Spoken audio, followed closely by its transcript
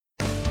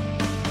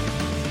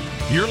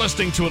You're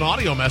listening to an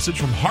audio message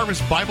from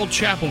Harvest Bible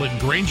Chapel in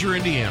Granger,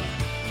 Indiana.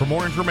 For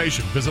more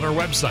information, visit our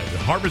website at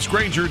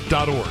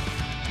harvestgranger.org.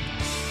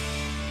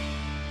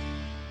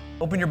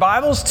 Open your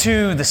Bibles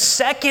to the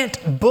second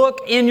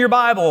book in your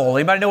Bible.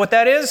 Anybody know what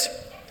that is?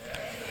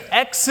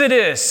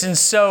 Exodus. And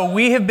so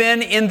we have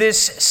been in this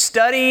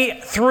study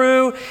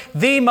through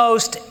the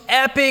most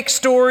epic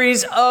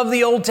stories of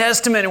the Old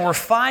Testament. And we're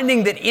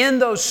finding that in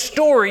those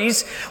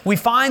stories, we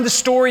find the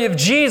story of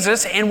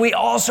Jesus and we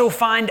also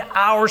find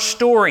our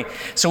story.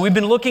 So we've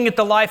been looking at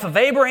the life of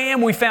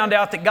Abraham. We found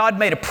out that God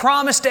made a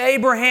promise to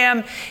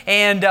Abraham,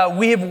 and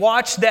we have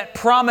watched that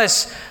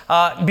promise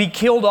be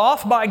killed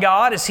off by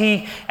God as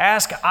He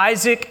asked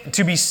Isaac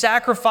to be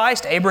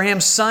sacrificed,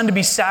 Abraham's son to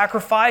be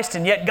sacrificed,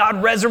 and yet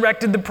God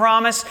resurrected the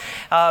promise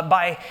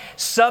by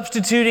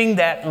substituting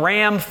that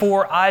ram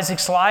for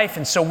Isaac's life.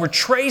 And so we're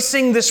tracing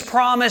this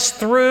promise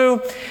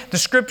through the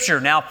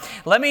Scripture. Now,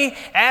 let me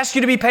ask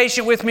you to be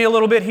patient with me a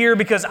little bit here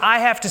because I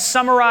have to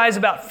summarize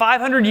about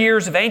 500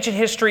 years of ancient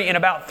history in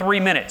about 3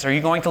 minutes. Are you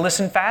going to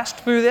listen fast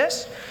through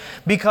this?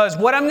 Because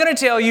what I'm going to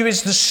tell you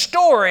is the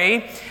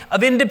story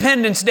of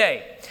Independence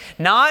Day.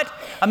 Not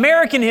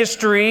American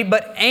history,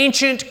 but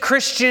ancient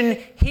Christian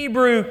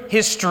Hebrew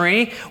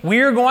history.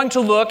 We're going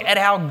to look at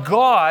how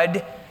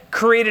God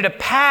created a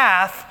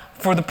path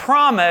for the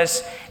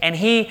promise, and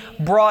He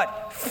brought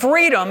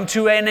freedom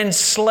to an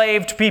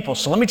enslaved people.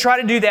 So let me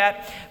try to do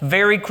that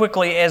very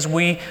quickly as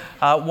we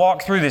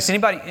walk through this.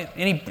 Anybody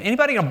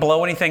going to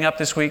blow anything up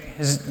this week?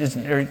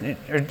 Are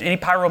any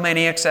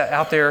pyromaniacs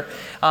out there?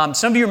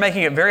 Some of you are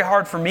making it very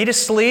hard for me to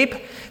sleep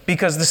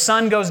because the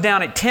sun goes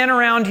down at 10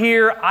 around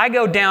here. I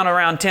go down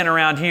around 10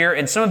 around here,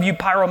 and some of you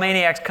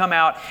pyromaniacs come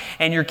out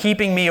and you're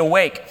keeping me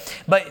awake.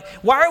 But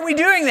why are we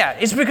doing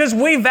that? It's because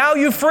we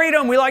value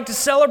freedom. We like to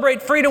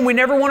celebrate freedom. We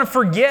never want to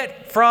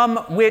forget from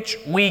which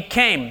we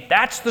came.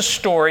 That's the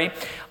story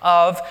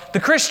of the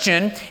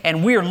Christian,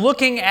 and we are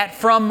looking at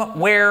from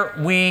where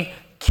we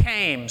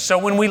came. So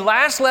when we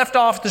last left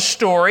off the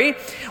story,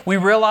 we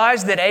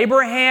realized that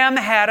Abraham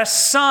had a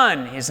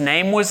son. His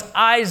name was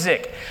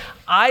Isaac.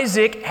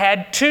 Isaac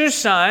had two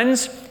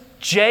sons,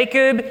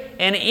 Jacob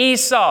and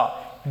Esau.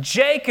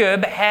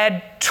 Jacob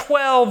had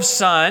 12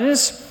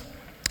 sons.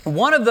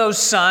 One of those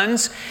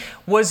sons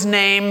was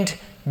named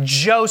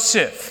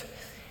Joseph.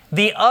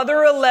 The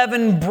other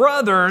 11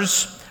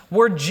 brothers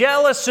were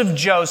jealous of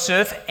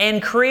Joseph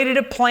and created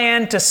a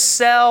plan to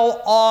sell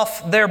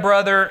off their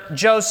brother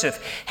Joseph.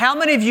 How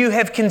many of you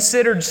have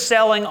considered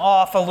selling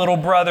off a little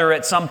brother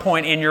at some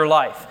point in your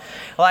life?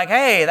 Like,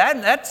 hey,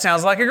 that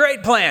sounds like a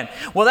great plan.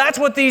 Well, that's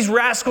what these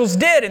rascals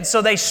did. And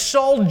so they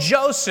sold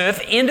Joseph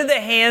into the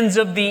hands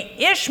of the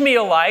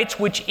Ishmaelites,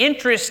 which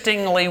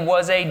interestingly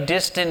was a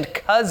distant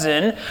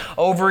cousin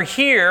over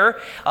here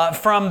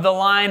from the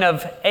line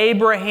of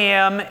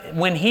Abraham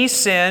when he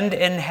sinned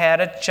and had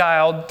a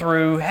child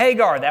through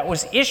Hagar. That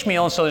was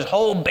Ishmael. And so this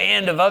whole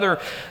band of other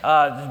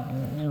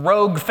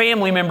rogue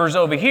family members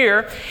over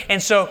here.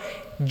 And so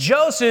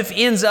Joseph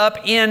ends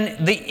up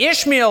in the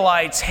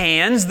Ishmaelites'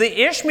 hands.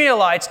 The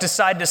Ishmaelites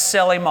decide to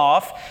sell him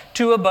off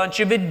to a bunch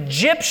of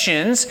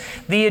Egyptians.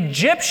 The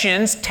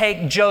Egyptians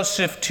take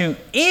Joseph to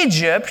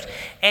Egypt,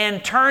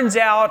 and turns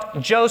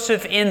out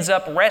Joseph ends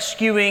up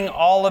rescuing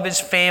all of his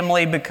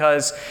family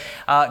because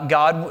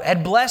God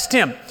had blessed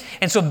him.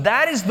 And so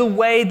that is the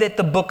way that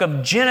the book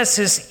of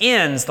Genesis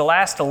ends. The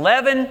last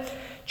 11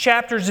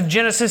 chapters of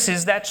Genesis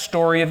is that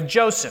story of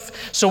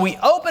Joseph. So we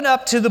open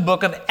up to the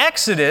book of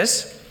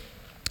Exodus,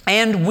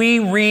 and we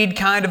read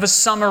kind of a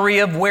summary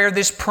of where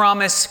this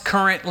promise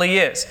currently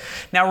is.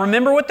 Now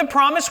remember what the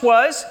promise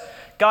was.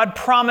 God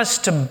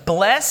promised to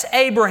bless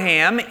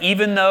Abraham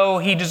even though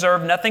he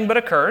deserved nothing but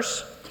a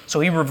curse. So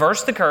He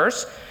reversed the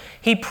curse.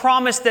 He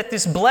promised that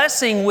this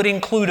blessing would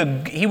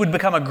include he would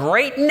become a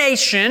great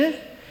nation,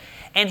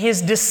 and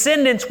his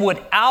descendants would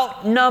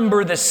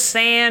outnumber the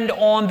sand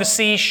on the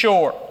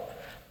seashore.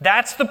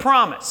 That's the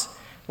promise.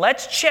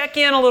 Let's check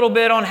in a little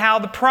bit on how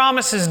the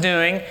promise is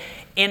doing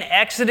in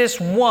Exodus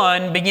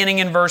 1, beginning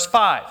in verse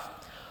 5.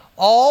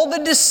 All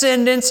the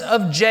descendants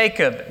of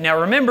Jacob.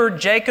 Now remember,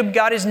 Jacob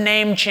got his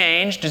name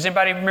changed. Does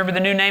anybody remember the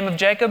new name of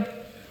Jacob?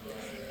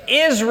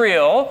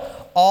 Israel.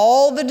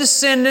 All the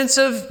descendants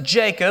of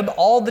Jacob,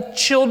 all the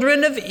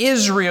children of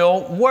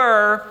Israel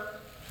were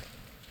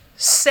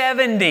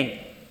 70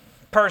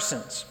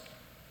 persons.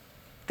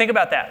 Think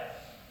about that.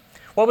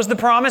 What was the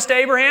promise to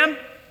Abraham?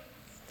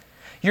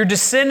 Your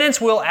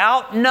descendants will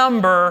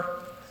outnumber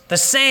the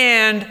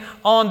sand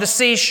on the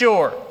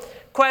seashore.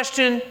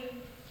 Question,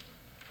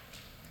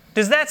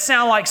 does that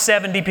sound like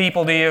 70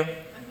 people to you?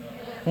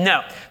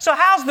 No. So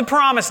how's the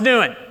promise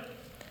doing?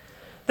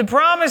 The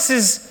promise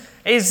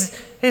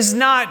is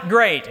not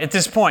great at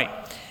this point.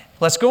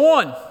 Let's go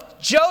on.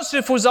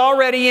 Joseph was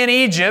already in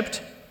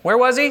Egypt. Where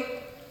was he?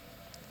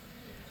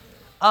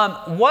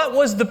 What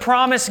was the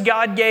promise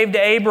God gave to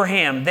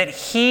Abraham? That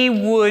he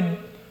would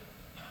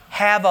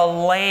have a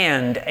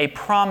land, a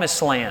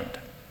promised land.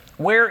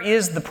 Where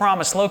is the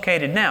promise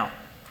located now?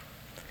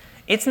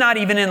 It's not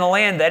even in the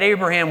land that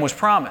Abraham was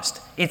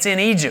promised. It's in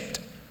Egypt.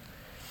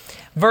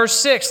 Verse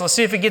 6, let's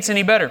see if it gets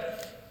any better.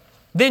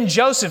 Then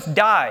Joseph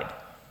died.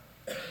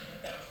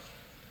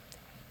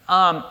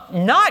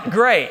 Not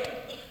great.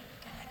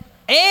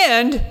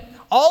 And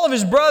all of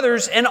his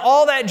brothers and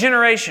all that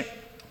generation.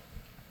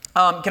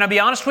 Can I be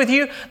honest with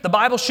you? The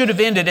Bible should have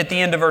ended at the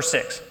end of verse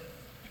 6.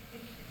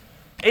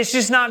 It's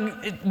just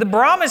not, the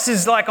promise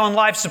is like on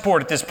life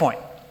support at this point.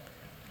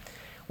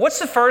 What's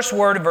the first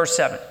word of verse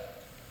 7?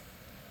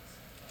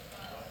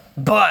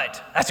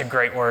 But. That's a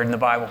great word in the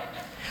Bible.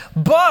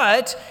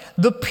 But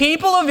the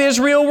people of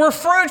Israel were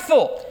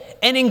fruitful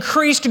and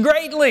increased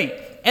greatly,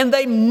 and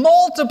they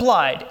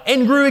multiplied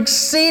and grew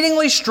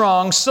exceedingly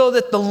strong, so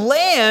that the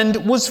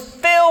land was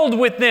filled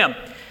with them.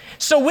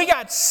 So we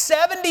got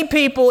 70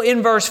 people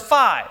in verse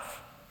 5.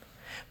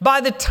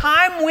 By the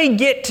time we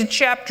get to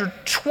chapter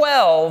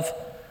 12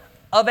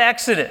 of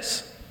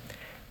Exodus,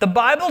 the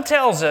Bible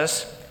tells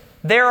us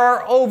there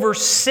are over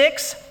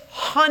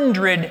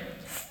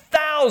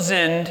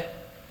 600,000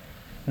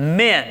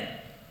 men,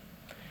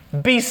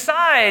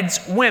 besides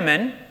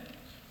women,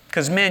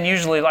 because men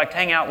usually like to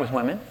hang out with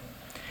women.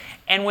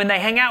 And when they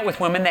hang out with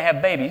women, they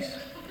have babies.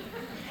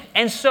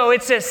 And so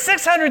it says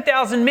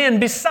 600,000 men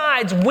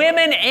besides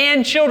women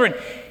and children.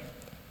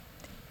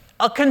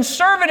 A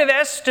conservative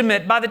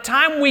estimate, by the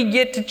time we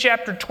get to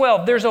chapter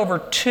 12, there's over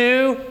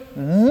 2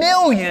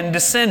 million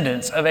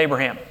descendants of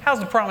Abraham.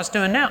 How's the promise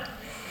doing now?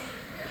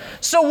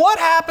 So what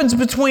happens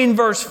between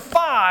verse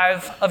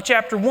 5 of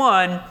chapter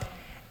 1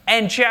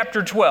 and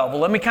chapter 12?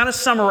 Well, let me kind of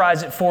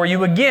summarize it for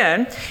you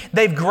again.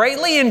 They've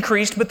greatly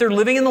increased, but they're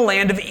living in the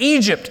land of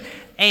Egypt.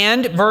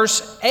 And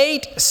verse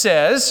 8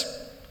 says,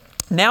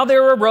 now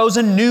there arose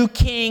a new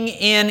king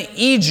in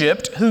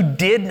Egypt who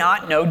did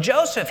not know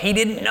Joseph. He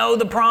didn't know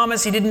the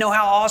promise. He didn't know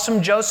how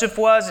awesome Joseph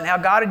was and how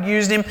God had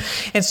used him.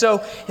 And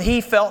so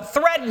he felt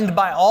threatened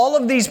by all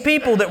of these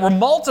people that were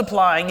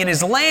multiplying in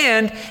his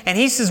land. And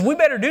he says, we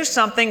better do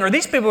something or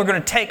these people are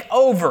going to take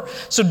over.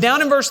 So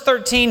down in verse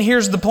 13,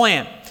 here's the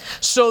plan.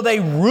 So they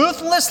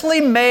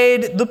ruthlessly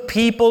made the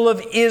people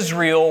of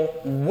Israel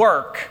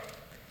work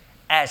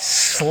as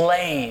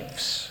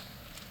slaves.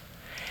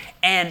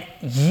 And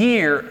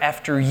year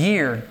after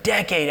year,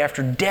 decade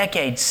after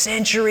decade,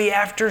 century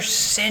after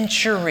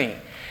century,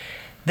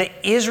 the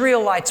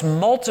Israelites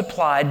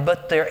multiplied,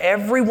 but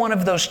every one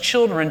of those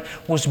children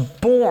was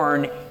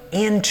born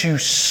into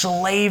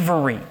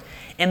slavery.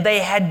 And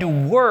they had to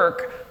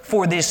work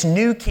for this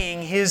new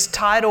king. His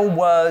title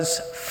was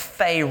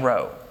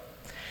Pharaoh.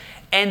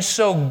 And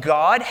so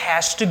God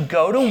has to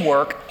go to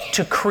work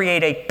to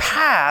create a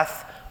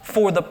path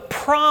for the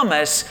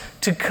promise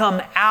to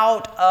come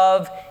out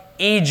of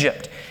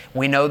Egypt.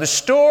 We know the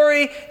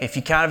story. If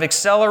you kind of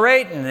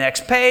accelerate in the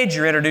next page,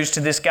 you're introduced to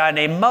this guy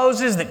named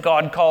Moses that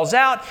God calls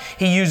out.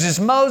 He uses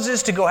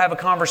Moses to go have a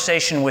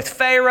conversation with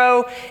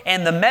Pharaoh.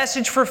 And the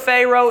message for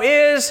Pharaoh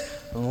is,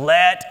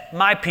 let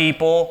my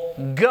people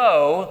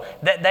go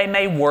that they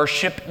may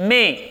worship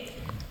me.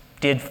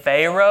 Did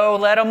Pharaoh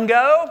let them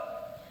go?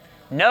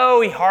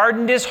 No, he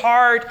hardened his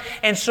heart.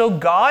 And so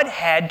God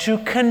had to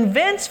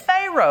convince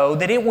Pharaoh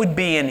that it would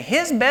be in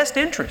his best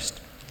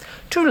interest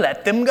to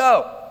let them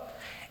go.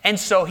 And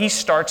so he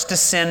starts to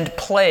send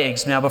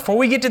plagues. Now, before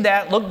we get to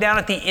that, look down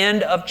at the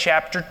end of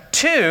chapter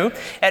 2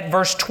 at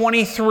verse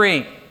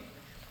 23.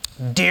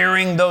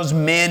 During those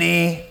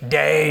many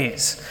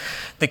days,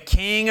 the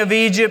king of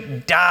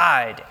Egypt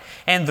died,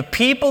 and the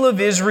people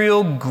of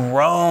Israel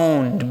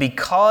groaned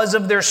because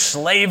of their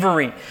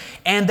slavery,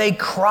 and they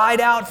cried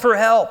out for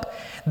help.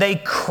 They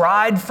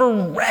cried for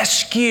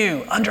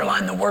rescue.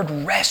 Underline the word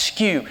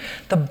rescue.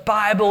 The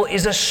Bible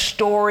is a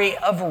story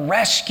of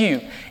rescue.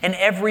 And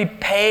every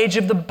page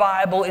of the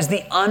Bible is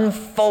the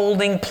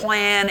unfolding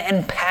plan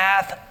and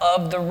path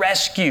of the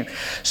rescue.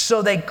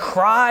 So they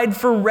cried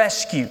for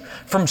rescue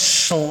from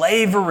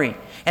slavery.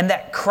 And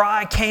that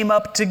cry came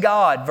up to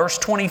God. Verse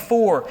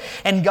 24,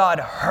 and God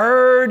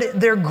heard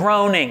their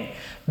groaning.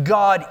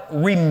 God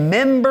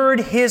remembered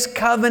His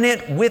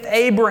covenant with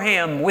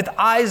Abraham, with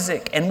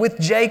Isaac, and with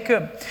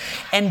Jacob.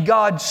 And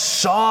God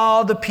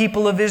saw the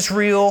people of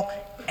Israel,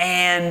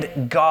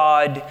 and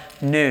God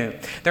knew.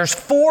 There's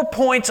 4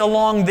 points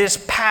along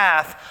this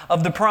path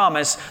of the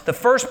promise. The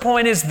first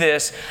point is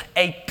this: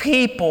 a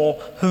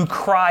people who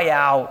cry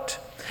out.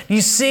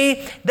 You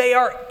see, they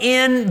are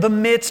in the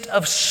midst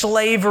of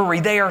slavery.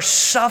 They are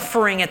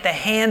suffering at the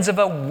hands of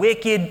a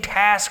wicked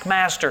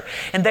taskmaster.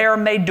 And they are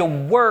made to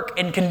work,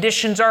 and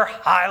conditions are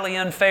highly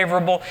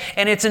unfavorable.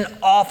 And it's an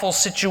awful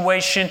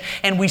situation.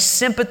 And we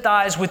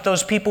sympathize with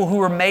those people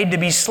who are made to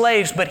be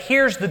slaves. But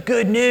here's the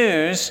good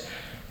news: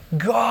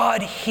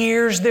 God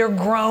hears their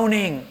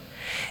groaning.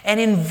 And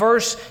in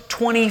verse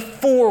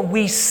 24,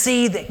 we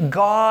see that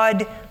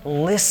God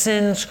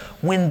listens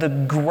when the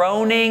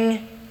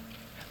groaning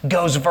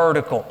goes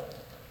vertical.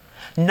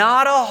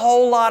 Not a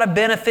whole lot of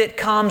benefit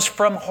comes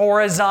from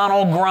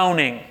horizontal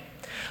groaning.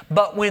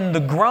 But when the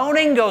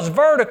groaning goes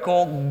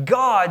vertical,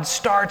 God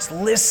starts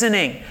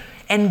listening.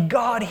 and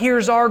God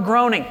hears our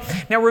groaning.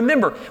 Now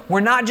remember, we're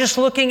not just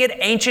looking at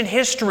ancient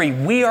history.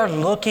 We are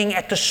looking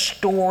at the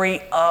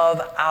story of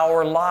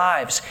our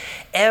lives.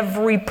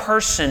 Every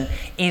person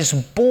is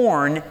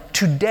born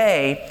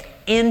today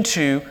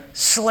into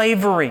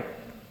slavery.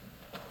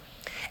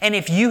 And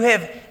if you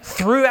have,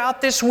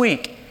 throughout this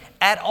week,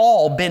 at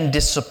all been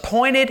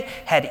disappointed,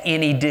 had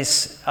any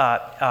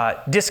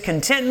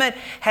discontentment,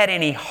 had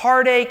any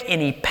heartache,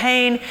 any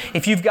pain,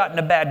 if you've gotten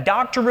a bad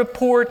doctor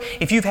report,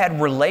 if you've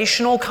had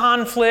relational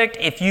conflict,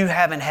 if you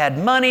haven't had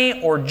money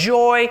or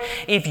joy,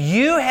 if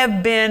you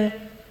have been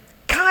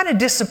kind of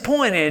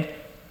disappointed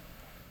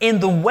in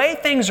the way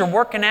things are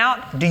working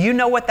out, do you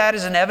know what that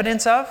is an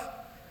evidence of?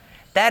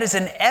 That is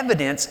an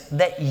evidence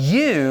that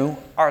you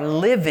are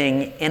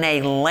living in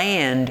a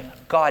land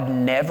God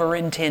never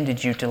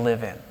intended you to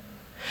live in.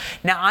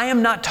 Now, I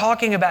am not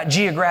talking about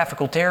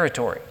geographical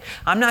territory.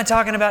 I'm not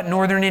talking about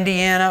northern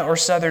Indiana or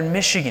southern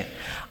Michigan.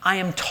 I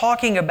am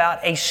talking about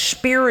a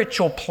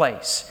spiritual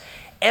place.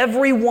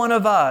 Every one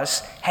of us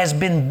has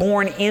been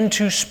born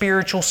into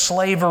spiritual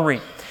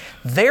slavery.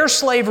 Their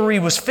slavery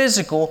was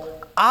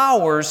physical,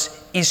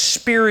 ours is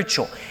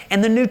spiritual.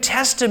 And the New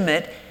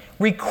Testament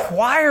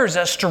requires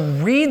us to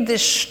read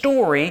this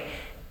story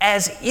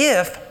as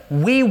if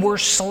we were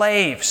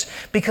slaves,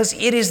 because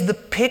it is the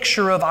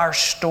picture of our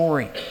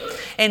story.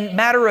 And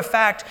matter of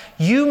fact,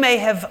 you may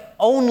have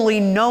only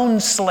known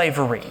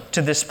slavery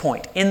to this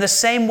point, in the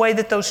same way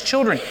that those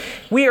children.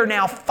 We are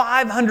now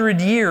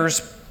 500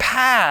 years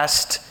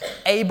past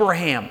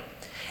Abraham.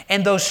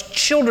 And those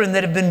children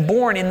that have been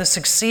born in the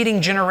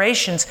succeeding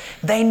generations,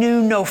 they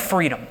knew no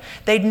freedom.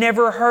 They'd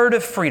never heard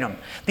of freedom.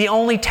 The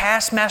only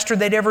taskmaster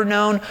they'd ever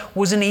known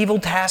was an evil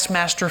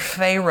taskmaster,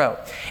 Pharaoh.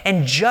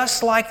 And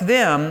just like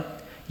them,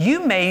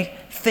 you may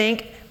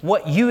think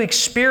what you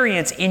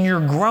experience in your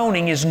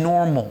groaning is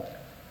normal.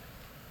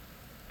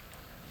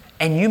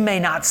 And you may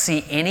not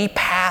see any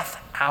path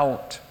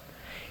out.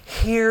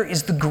 Here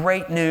is the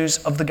great news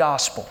of the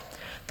gospel.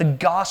 The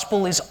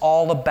gospel is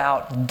all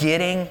about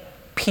getting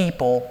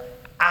people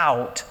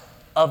out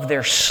of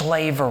their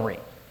slavery.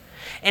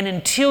 And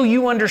until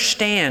you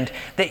understand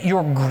that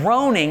your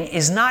groaning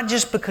is not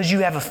just because you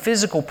have a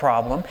physical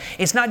problem,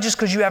 it's not just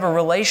because you have a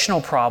relational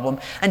problem,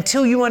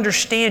 until you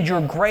understand your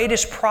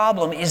greatest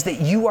problem is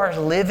that you are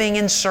living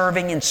and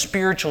serving in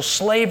spiritual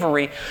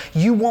slavery,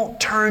 you won't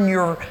turn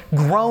your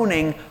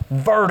groaning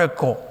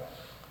vertical.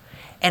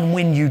 And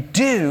when you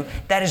do,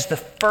 that is the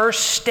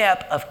first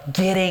step of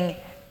getting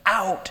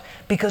out,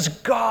 because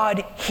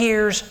God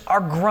hears our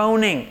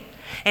groaning.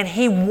 And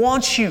He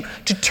wants you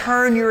to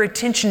turn your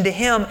attention to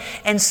Him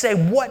and say,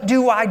 what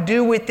do I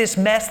do with this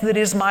mess that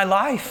is my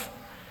life?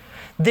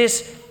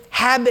 This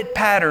habit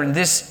pattern,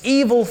 this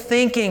evil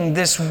thinking,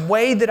 this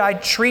way that I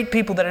treat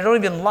people that I don't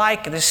even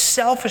like, this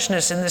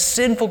selfishness and this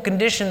sinful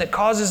condition that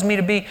causes me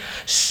to be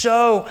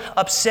so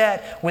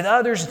upset with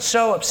others and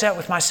so upset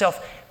with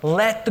myself.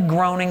 Let the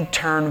groaning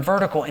turn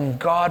vertical, and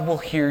God will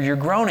hear your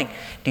groaning.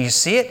 Do you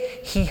see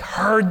it? He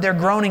heard their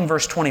groaning,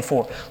 verse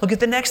 24. Look at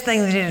the next thing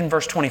that He did in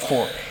verse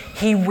 24.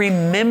 He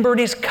remembered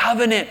His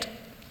covenant.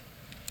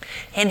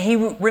 And He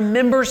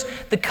remembers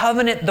the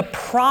covenant, the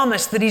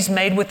promise that He's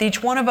made with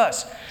each one of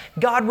us.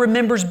 God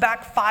remembers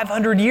back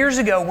 500 years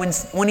ago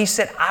when He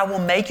said, I will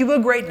make you a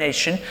great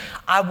nation,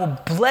 I will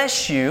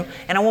bless you,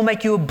 and I will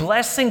make you a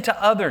blessing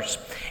to others.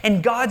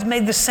 And God's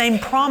made the same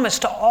promise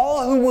to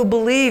all who will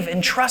believe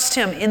and trust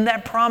Him in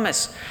that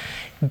promise.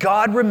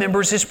 God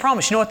remembers His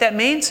promise. You know what that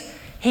means?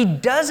 He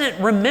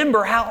doesn't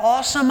remember how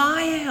awesome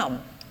I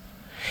am.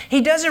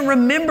 He doesn't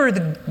remember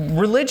the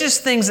religious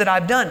things that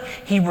I've done.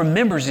 He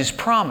remembers His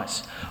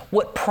promise.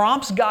 What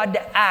prompts God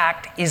to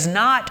act is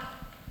not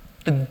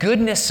the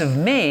goodness of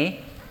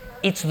me,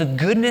 it's the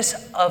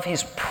goodness of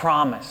His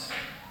promise.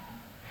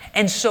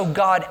 And so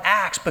God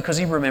acts because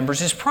He remembers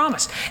His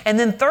promise. And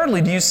then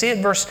thirdly, do you see it?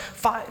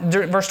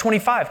 Verse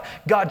 25.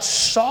 God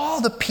saw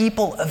the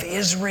people of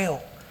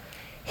Israel.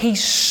 He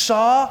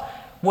saw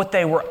what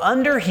they were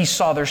under. He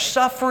saw their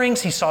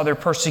sufferings. He saw their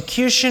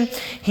persecution.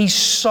 He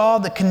saw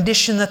the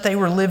condition that they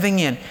were living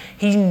in.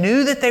 He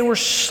knew that they were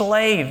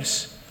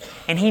slaves,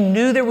 and He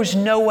knew there was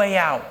no way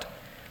out.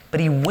 But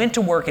He went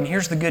to work, and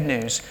here's the good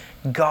news.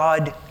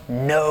 God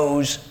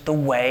knows the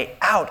way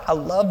out. I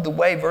love the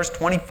way verse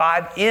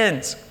 25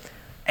 ends.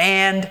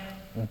 And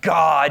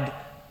God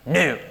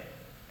knew.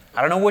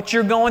 I don't know what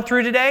you're going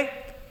through today,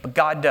 but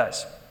God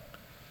does.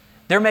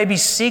 There may be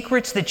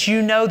secrets that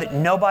you know that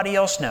nobody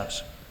else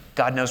knows.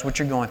 God knows what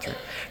you're going through.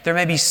 There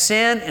may be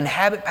sin and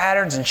habit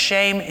patterns and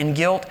shame and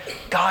guilt.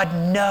 God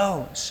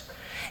knows.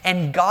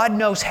 And God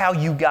knows how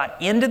you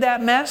got into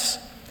that mess,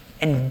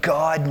 and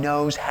God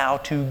knows how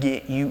to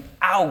get you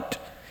out.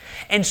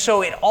 And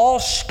so it all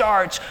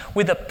starts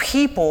with a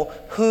people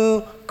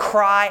who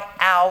cry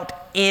out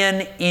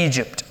in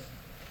Egypt.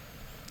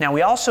 Now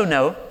we also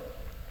know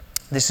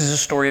this is a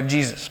story of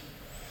Jesus.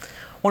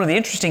 One of the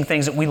interesting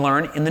things that we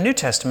learn in the New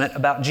Testament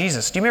about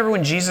Jesus. Do you remember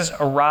when Jesus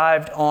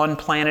arrived on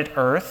planet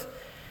Earth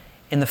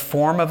in the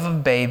form of a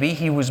baby?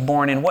 He was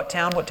born in what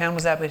town? What town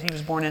was that that He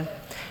was born in?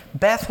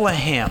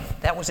 Bethlehem.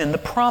 That was in the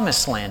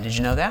Promised Land. Did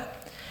you know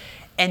that?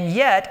 And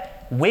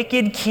yet,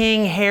 wicked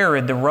King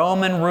Herod, the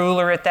Roman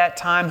ruler at that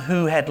time,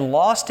 who had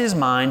lost his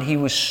mind, he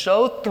was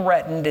so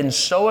threatened and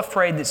so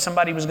afraid that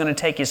somebody was going to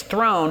take his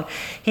throne.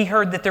 He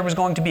heard that there was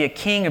going to be a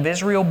king of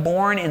Israel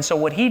born, and so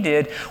what he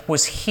did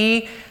was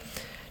he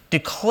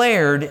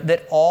declared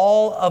that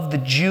all of the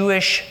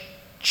Jewish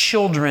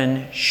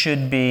children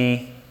should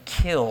be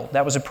killed.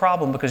 That was a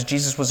problem because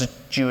Jesus was a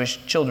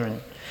Jewish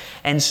children.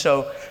 And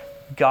so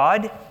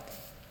God,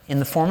 in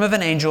the form of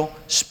an angel,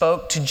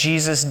 spoke to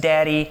Jesus'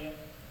 daddy,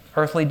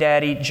 earthly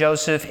daddy,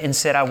 Joseph, and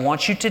said, I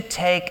want you to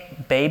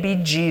take baby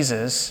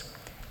Jesus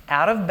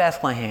out of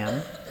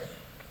Bethlehem,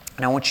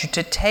 and I want you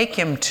to take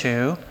him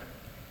to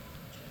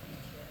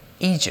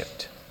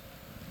Egypt.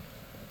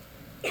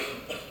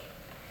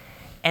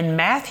 And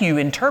Matthew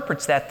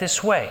interprets that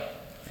this way.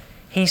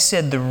 He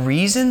said the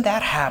reason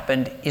that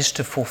happened is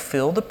to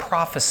fulfill the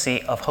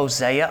prophecy of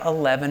Hosea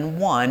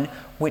 11:1,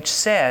 which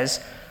says,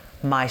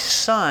 my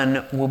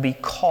son will be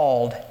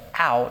called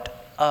out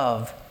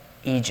of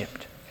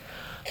Egypt.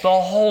 The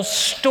whole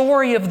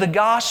story of the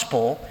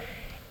gospel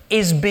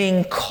is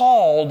being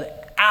called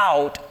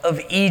out of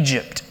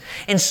Egypt.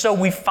 And so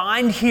we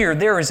find here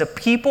there is a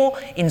people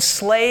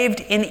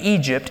enslaved in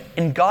Egypt,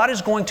 and God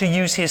is going to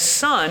use His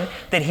Son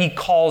that He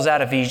calls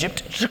out of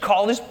Egypt to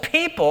call His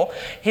people,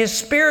 His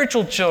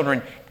spiritual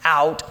children,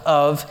 out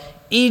of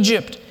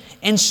Egypt.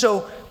 And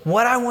so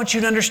what I want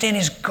you to understand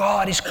is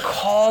God is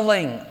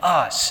calling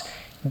us.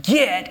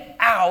 Get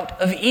out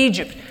of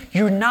Egypt.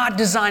 You're not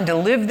designed to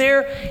live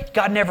there.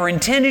 God never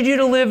intended you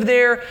to live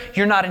there.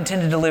 You're not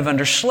intended to live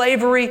under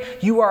slavery.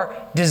 You are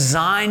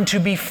designed to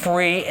be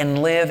free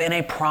and live in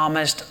a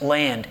promised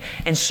land.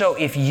 And so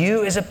if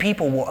you as a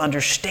people will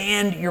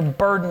understand your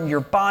burden,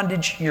 your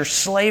bondage, your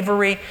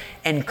slavery,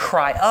 and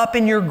cry up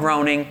in your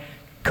groaning,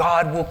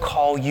 God will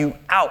call you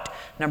out.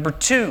 Number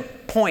 2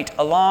 point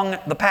along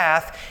the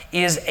path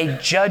is a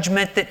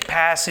judgment that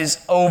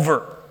passes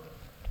over.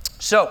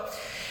 So,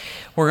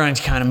 we're going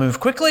to kind of move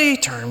quickly.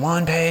 Turn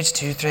 1 page,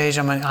 2 page.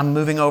 I'm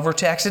moving over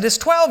to Exodus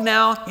 12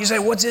 now. You say,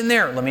 what's in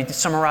there? Let me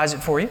summarize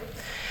it for you.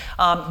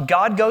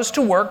 God goes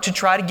to work to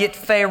try to get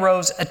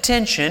Pharaoh's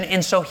attention,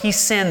 and so He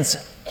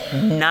sends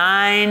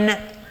 9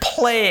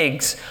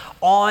 plagues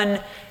on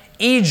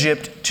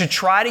Egypt to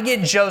try to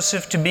get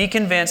Joseph to be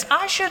convinced,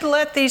 I should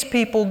let these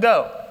people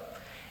go.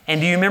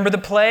 And do you remember the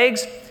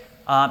plagues?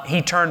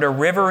 He turned a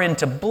river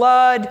into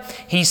blood.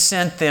 He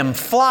sent them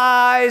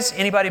flies.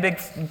 Anybody a big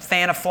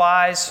fan of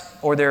flies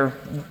or their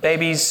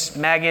babies,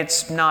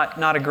 maggots?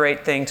 Not a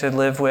great thing to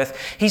live with.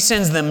 He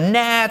sends them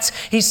gnats.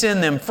 He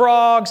sends them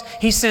frogs.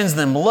 He sends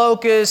them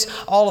locusts.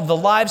 All of the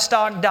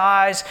livestock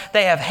dies.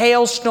 They have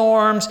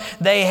hailstorms.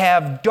 They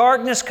have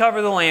darkness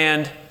cover the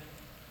land.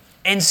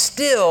 And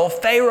still,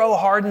 Pharaoh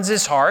hardens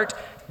his heart.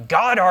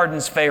 God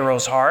hardens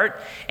Pharaoh's heart.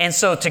 And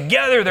so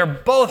together they're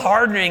both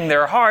hardening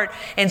their heart.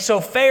 And so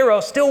Pharaoh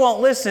still won't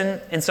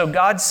listen. And so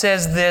God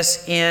says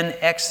this in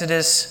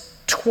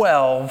Exodus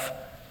 12,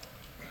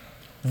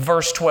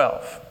 verse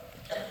 12.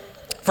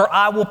 For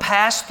I will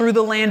pass through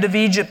the land of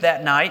Egypt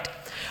that night.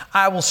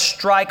 I will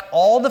strike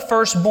all the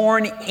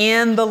firstborn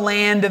in the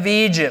land of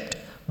Egypt,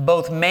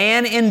 both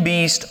man and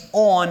beast,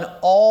 on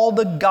all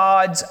the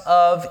gods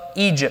of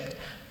Egypt.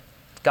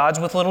 Gods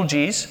with little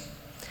g's.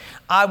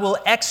 I will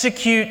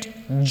execute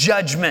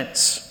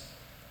judgments.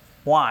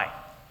 Why?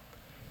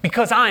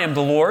 Because I am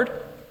the Lord,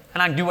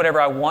 and I can do whatever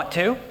I want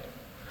to,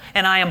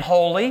 and I am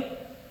holy,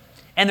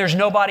 and there's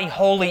nobody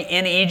holy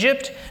in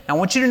Egypt. Now I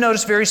want you to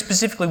notice very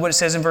specifically what it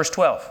says in verse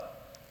 12.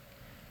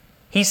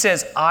 He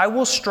says, I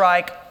will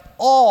strike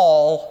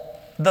all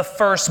the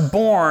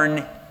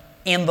firstborn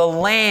in the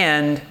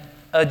land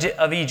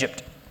of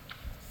Egypt.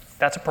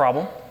 That's a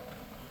problem.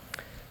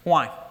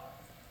 Why?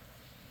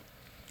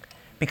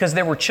 Because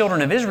there were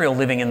children of Israel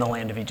living in the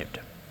land of Egypt.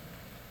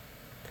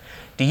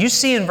 Do you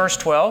see in verse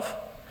 12,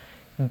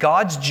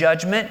 God's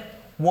judgment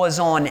was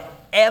on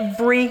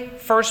every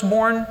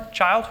firstborn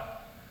child?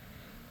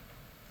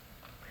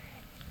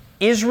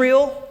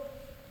 Israel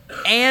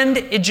and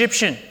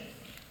Egyptian.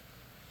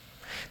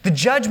 The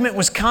judgment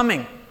was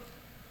coming.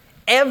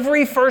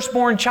 Every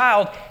firstborn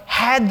child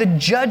had the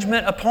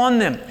judgment upon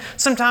them.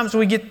 Sometimes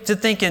we get to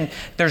thinking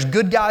there's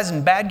good guys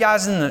and bad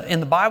guys in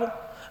the Bible.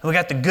 We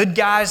got the good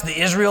guys, the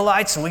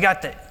Israelites, and we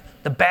got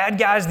the bad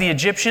guys, the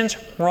Egyptians.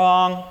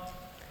 Wrong.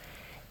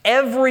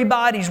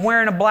 Everybody's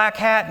wearing a black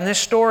hat in this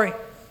story.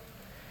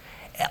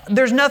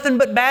 There's nothing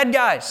but bad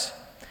guys.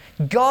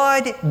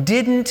 God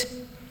didn't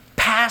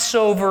pass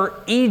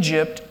over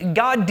Egypt.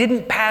 God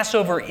didn't pass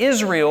over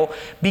Israel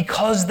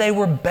because they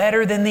were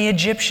better than the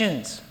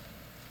Egyptians.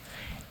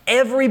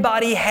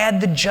 Everybody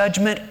had the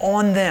judgment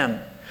on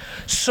them.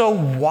 So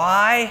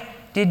why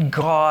did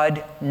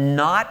God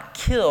not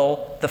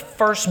kill the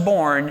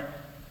firstborn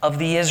of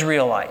the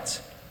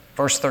Israelites?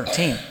 Verse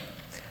 13.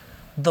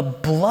 the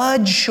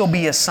blood shall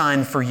be a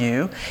sign for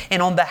you,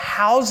 and on the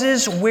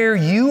houses where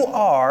you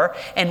are,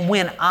 and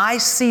when I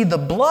see the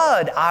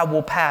blood, I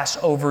will pass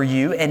over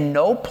you, and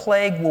no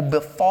plague will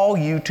befall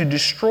you to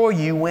destroy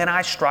you when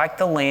I strike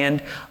the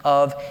land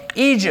of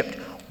Egypt.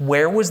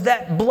 Where was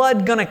that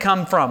blood going to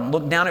come from?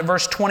 Look down at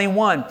verse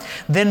 21.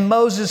 Then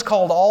Moses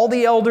called all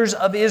the elders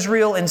of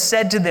Israel and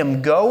said to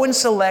them, Go and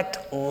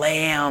select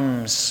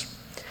lambs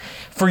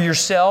for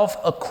yourself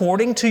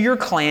according to your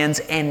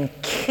clans, and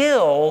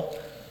kill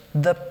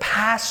the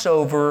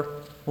Passover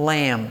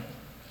lamb.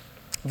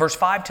 Verse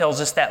 5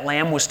 tells us that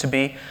lamb was to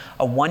be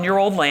a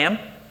 1-year-old lamb.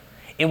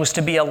 It was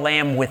to be a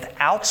lamb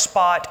without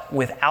spot,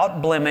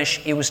 without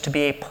blemish. It was to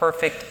be a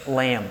perfect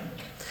lamb.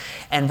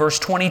 And verse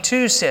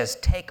 22 says,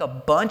 take a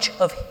bunch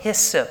of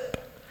hyssop.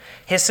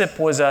 Hyssop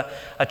was a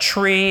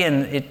tree,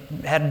 and it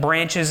had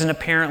branches, and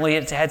apparently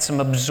it had some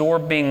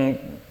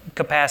absorbing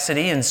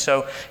capacity. And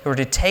so you were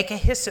to take a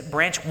hyssop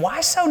branch. Why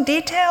so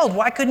detailed?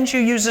 Why couldn't you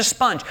use a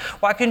sponge?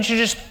 Why couldn't you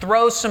just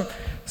throw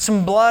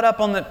some blood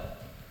up on the...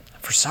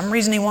 For some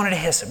reason he wanted a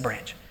hyssop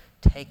branch.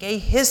 Take a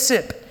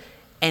hyssop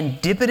and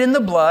dip it in the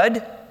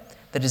blood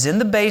that is in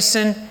the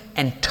basin,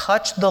 and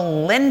touch the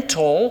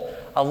lintel.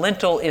 A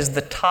lintel is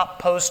the top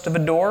post of a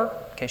door,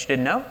 in case you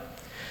didn't know.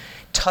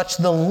 Touch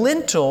the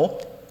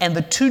lintel and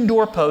the 2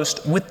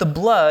 doorposts with the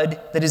blood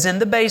that is in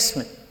the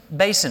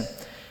basin.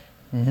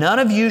 None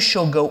of you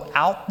shall go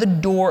out the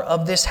door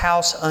of this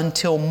house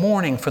until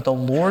morning, for the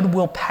Lord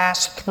will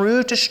pass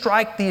through to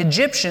strike the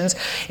Egyptians.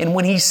 And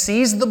when He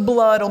sees the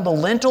blood on the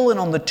lintel and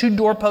on the 2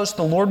 doorposts,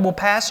 the Lord will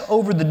pass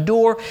over the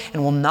door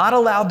and will not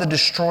allow the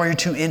destroyer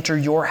to enter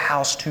your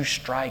house to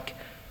strike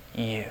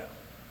you.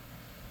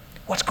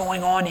 What's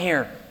going on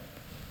here?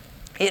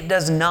 It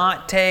does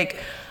not take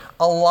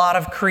a lot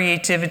of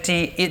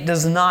creativity. It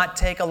does not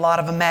take a lot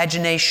of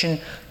imagination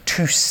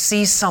to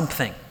see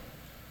something.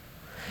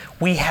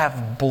 We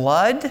have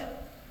blood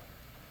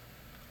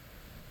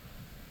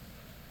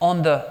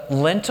on the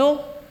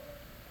lintel,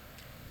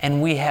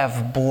 and we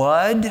have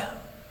blood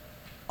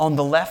on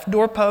the left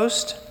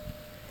doorpost,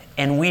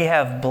 and we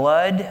have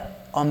blood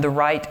on the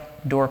right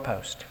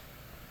doorpost.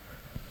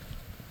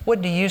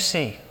 What do you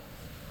see?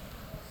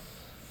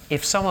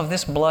 If some of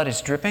this blood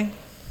is dripping,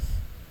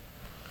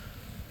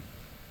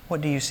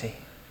 what do you see?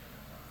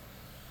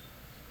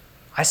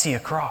 I see a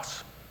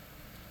cross.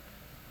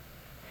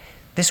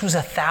 This was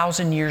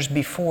 1,000 years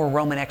before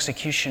Roman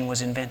execution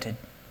was invented.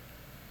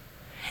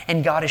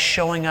 And God is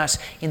showing us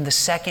in the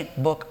second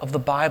book of the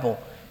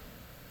Bible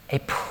a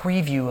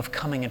preview of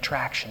coming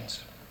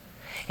attractions.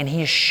 And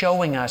He is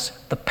showing us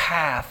the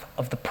path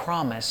of the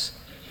promise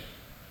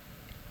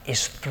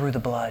is through the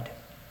blood.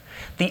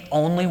 The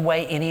only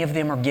way any of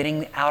them are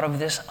getting out of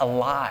this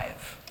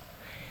alive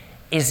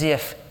is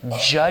if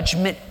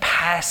judgment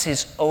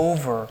passes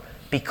over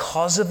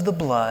because of the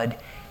blood,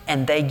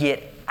 and they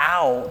get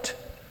out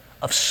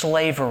of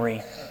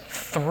slavery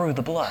through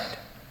the blood.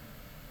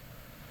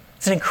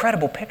 It's an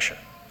incredible picture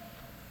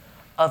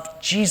of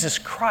Jesus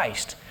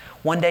Christ.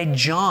 One day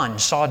John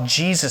saw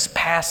Jesus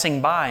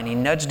passing by, and he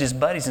nudged his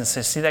buddies and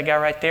said, see that guy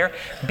right there?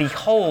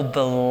 Behold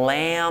the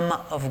Lamb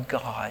of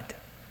God.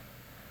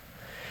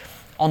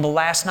 On the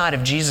last night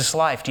of Jesus'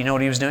 life, do you know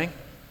what He was doing?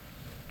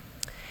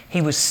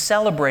 He was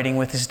celebrating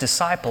with His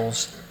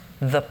disciples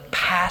the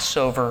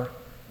Passover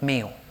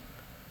meal,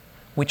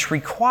 which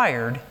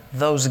required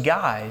those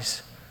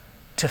guys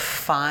to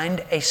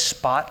find a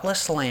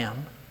spotless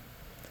lamb,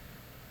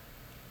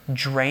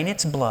 drain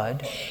its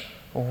blood,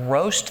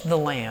 roast the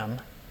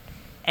lamb,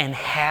 and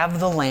have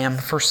the lamb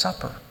for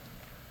supper.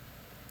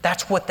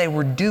 That's what they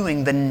were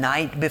doing the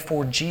night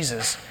before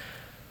Jesus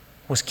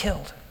was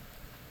killed.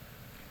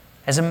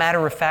 As a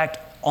matter of fact,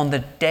 on the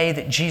day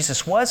that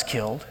Jesus was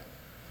killed,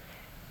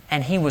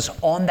 and He was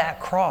on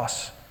that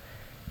cross,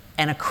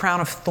 and a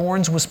crown of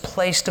thorns was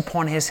placed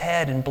upon His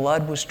head, and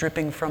blood was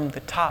dripping from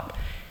the top,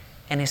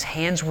 and His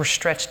hands were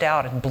stretched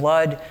out, and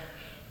blood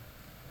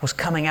was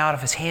coming out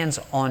of His hands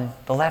on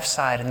the left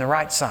side and the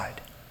right side.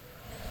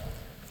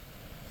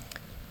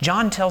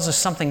 John tells us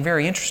something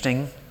very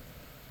interesting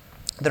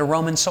that a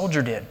Roman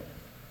soldier did.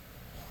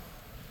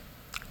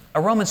 A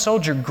Roman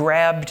soldier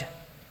grabbed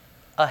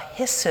a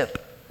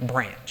hyssop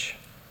branch.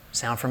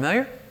 Sound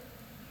familiar?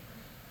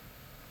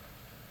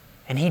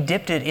 And he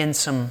dipped it in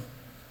some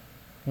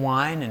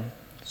wine and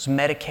was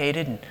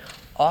medicated and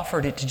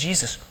offered it to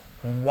Jesus.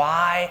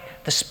 Why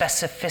the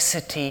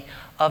specificity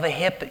of a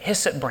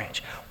hyssop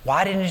branch?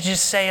 Why didn't it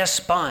just say a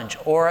sponge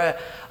or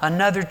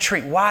another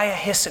tree? Why a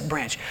hyssop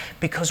branch?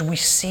 Because we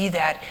see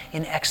that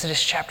in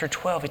Exodus chapter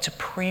 12. It's a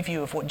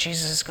preview of what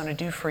Jesus is going to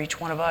do for each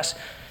one of us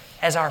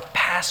as our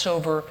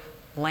Passover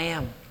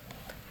lamb.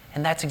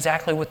 And that's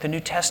exactly what the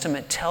New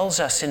Testament tells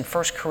us in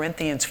 1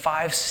 Corinthians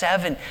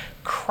 5:7.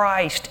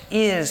 Christ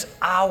is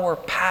our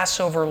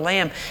Passover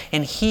lamb,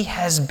 and He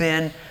has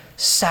been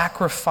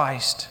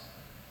sacrificed.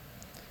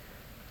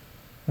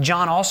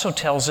 John also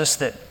tells us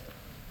that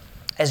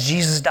as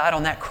Jesus died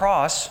on that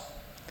cross,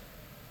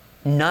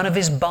 none of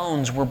His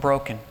bones were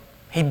broken.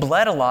 He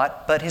bled a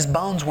lot, but His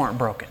bones weren't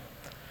broken.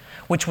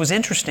 which was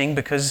interesting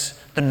because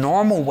the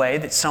normal way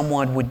that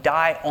someone would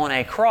die on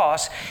a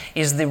cross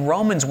is the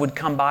Romans would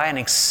come by and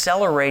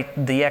accelerate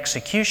the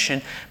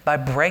execution by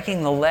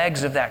breaking the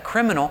legs of that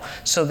criminal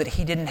so that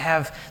he didn't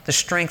have the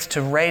strength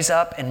to raise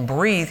up and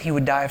breathe. He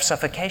would die of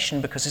suffocation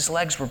because his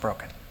legs were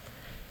broken.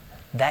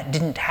 That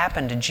didn't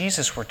happen to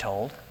Jesus, we're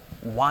told.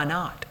 Why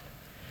not?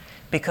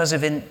 Because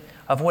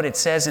of what it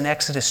says in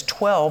Exodus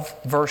 12,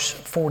 verse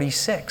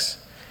 46.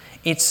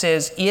 It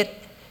says, "It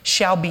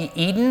shall be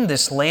eaten,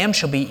 this lamb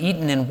shall be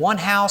eaten in one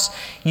house.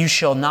 You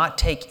shall not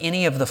take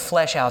any of the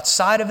flesh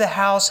outside of the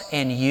house,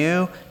 and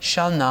you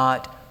shall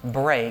not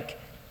break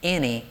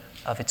any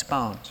of its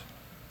bones."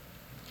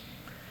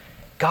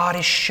 God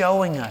is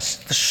showing us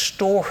the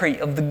story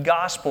of the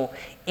gospel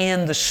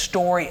in the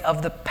story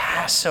of the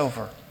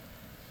Passover.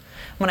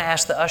 I'm going to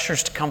ask the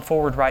ushers to come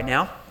forward right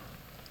now.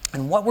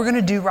 And what we're going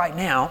to do right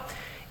now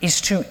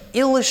is to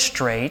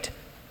illustrate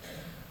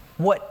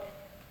what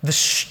the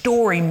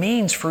story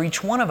means for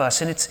each one of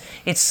us. And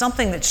it's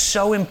something that's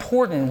so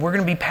important. We're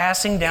going to be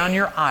passing down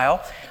your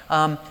aisle.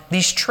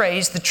 The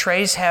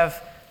trays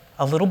have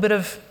a little bit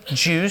of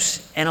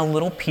juice and a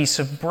little piece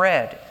of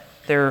bread.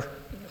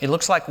 It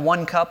looks like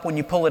 1 cup when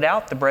you pull it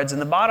out. The bread's in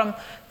the bottom.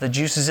 The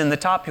juice is in the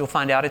top. You'll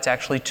find out it's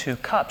actually 2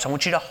 cups. I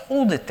want you to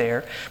hold it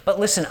there. But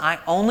listen, I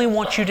only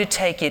want you to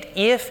take it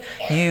if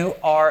you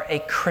are a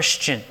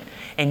Christian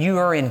and you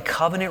are in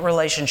covenant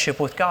relationship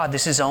with God.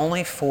 This is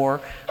only for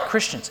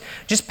Christians.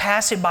 Just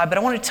pass it by. But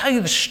I want to tell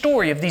you the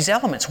story of these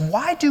elements.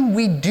 Why do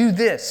we do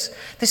this?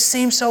 This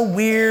seems so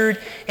weird.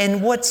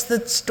 And what's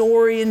the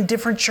story? And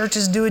different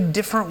churches do it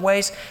different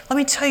ways. Let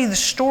me tell you the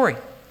story.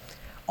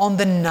 On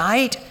the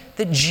night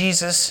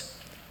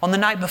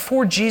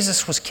before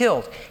Jesus was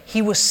killed,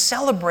 he was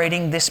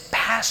celebrating this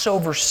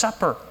Passover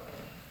supper.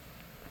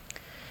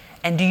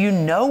 And do you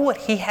know what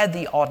he had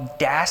the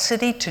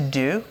audacity to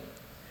do?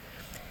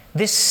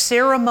 This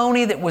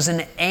ceremony that was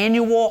an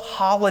annual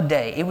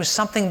holiday, it was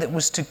something that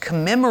was to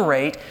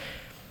commemorate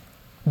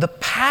the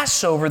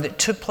Passover that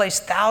took place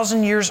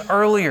 1,000 years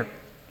earlier.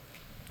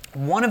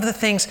 One of the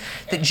things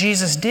that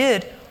Jesus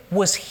did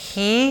was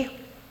he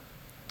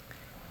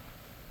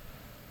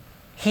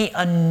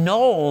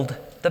annulled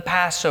the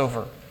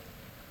Passover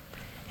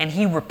and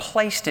he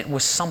replaced it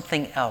with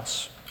something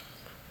else.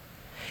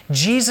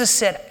 Jesus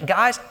said,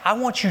 guys, I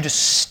want you to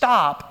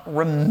stop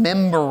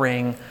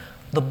remembering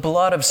the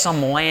blood of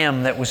some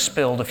lamb that was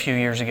spilled a few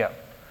years ago.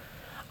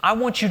 I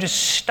want you to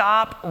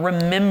stop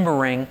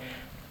remembering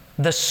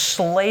the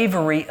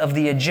slavery of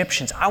the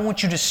Egyptians. I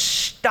want you to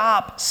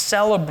stop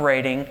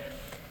celebrating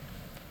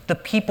the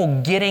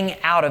people getting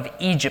out of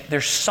Egypt.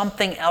 There's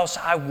something else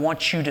I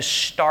want you to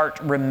start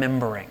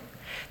remembering.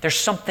 There's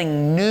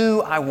something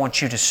new I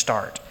want you to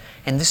start.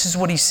 And this is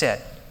what he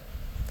said.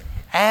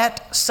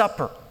 At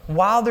supper,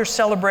 while they're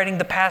celebrating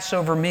the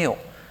Passover meal,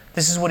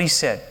 this is what he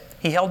said.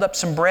 He held up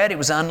some bread. It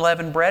was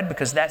unleavened bread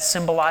because that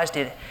symbolized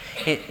it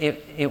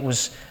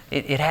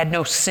had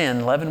no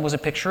sin. Leaven was a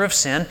picture of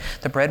sin.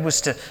 The bread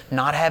was to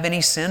not have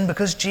any sin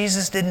because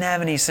Jesus didn't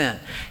have any sin.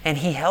 And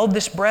he held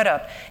this bread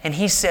up and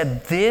he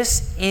said,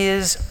 "This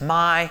is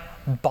my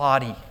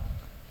body."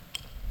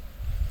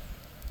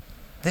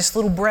 This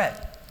little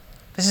bread,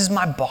 this is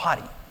my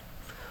body,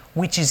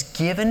 which is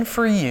given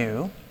for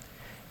you.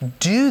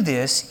 Do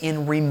this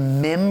in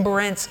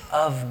remembrance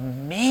of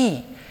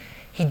me.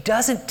 He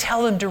doesn't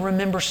tell them to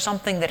remember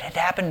something that had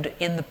happened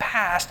in the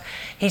past.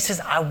 He says,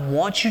 I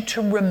want you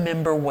to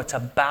remember what's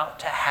about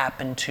to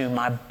happen to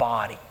my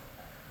body.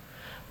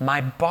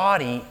 My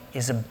body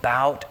is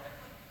about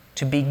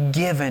to be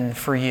given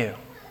for you.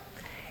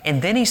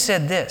 And then he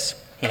said this.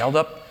 He held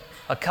up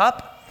a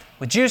cup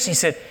with juice. He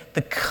said,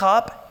 the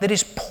cup that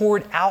is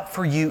poured out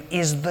for you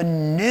is the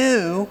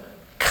new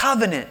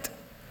covenant,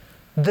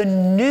 the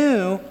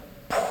new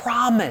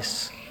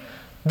promise,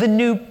 the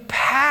new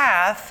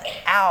path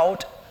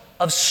out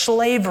of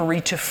slavery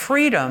to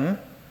freedom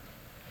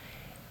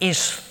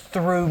is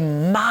through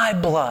my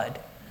blood.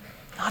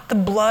 Not the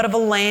blood of a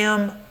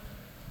lamb,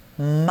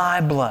 my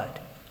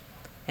blood.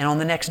 And on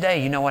the next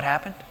day, you know what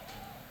happened?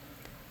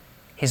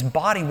 His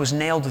body was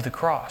nailed to the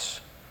cross.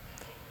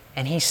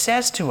 And he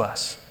says to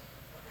us,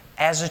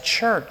 as a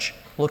church,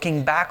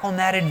 looking back on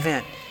that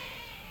event,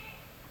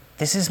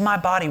 this is my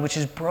body which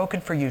is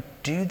broken for you.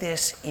 Do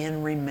this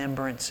in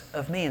remembrance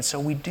of me. And so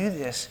we do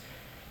this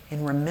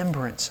in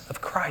remembrance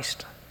of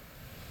Christ.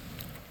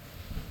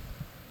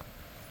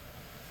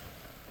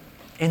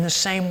 In the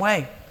same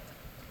way,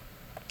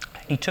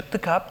 he took the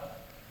cup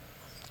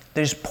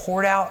that is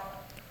poured out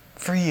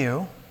for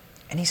you,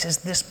 and he says,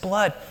 this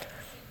blood,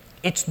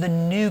 it's the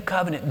new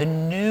covenant, the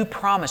new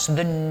promise,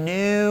 the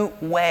new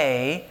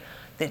way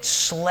that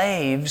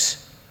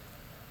slaves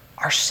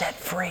are set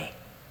free.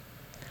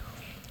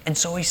 And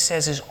so he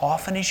says, as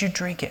often as you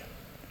drink it,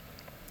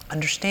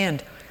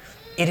 understand,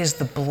 it is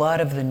the blood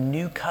of the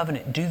new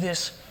covenant. Do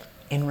this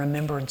in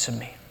remembrance of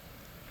me.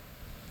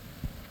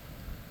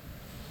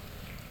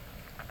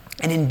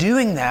 And in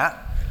doing that,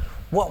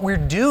 what we're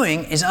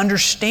doing is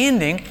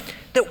understanding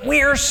that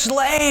we are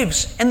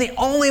slaves. And the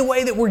only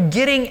way that we're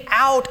getting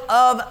out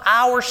of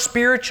our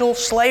spiritual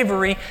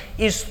slavery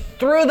is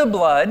through the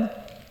blood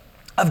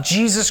of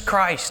Jesus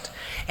Christ.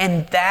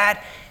 And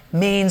that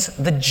means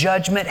the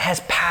judgment has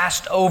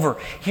passed over.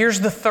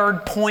 Here's the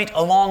third point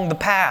along the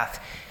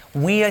path.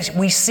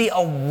 We see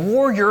a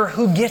warrior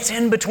who gets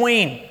in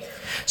between.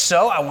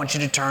 So I want you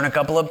to turn a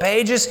couple of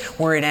pages.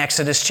 We're in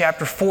Exodus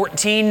chapter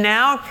 14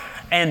 now.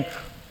 And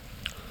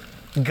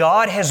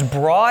God has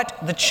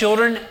brought the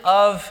children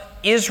of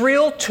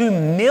Israel, 2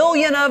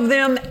 million of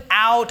them,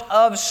 out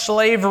of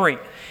slavery.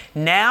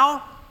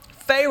 Now,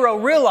 Pharaoh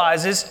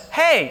realizes,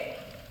 hey,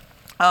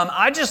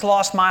 I just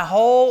lost my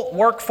whole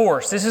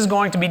workforce. This is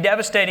going to be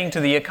devastating to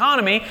the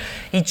economy.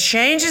 He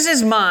changes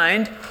his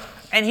mind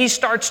and he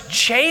starts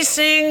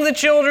chasing the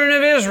children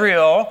of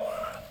Israel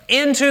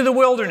into the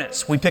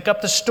wilderness. We pick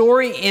up the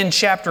story in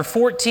chapter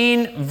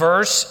 14,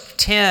 verse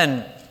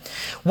 10.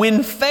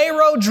 When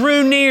Pharaoh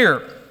drew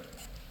near,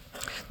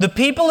 the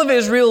people of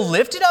Israel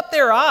lifted up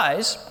their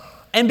eyes,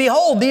 and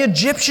behold, the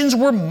Egyptians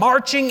were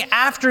marching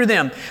after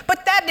them.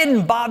 But that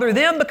didn't bother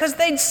them because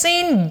they'd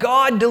seen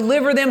God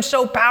deliver them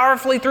so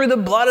powerfully through the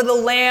blood of the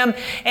Lamb,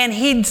 and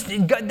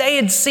they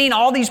had seen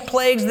all these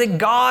plagues that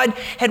God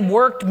had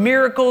worked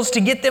miracles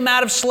to get them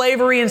out of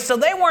slavery, and so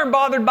they weren't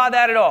bothered by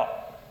that at all.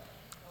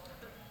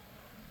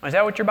 Is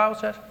that what your Bible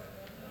says?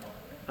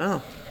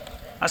 Oh,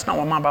 that's not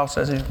what my Bible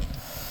says either.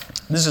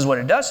 This is what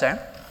it does say.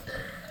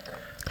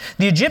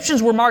 The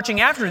Egyptians were marching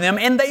after them,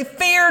 and they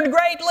feared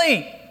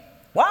greatly.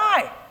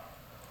 Why?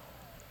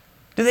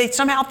 Do they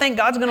somehow think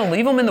God's going to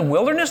leave them in the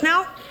wilderness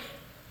now?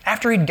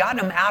 After He'd gotten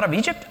them out of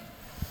Egypt?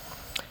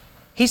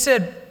 He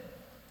said,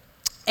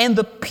 and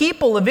the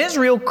people of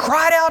Israel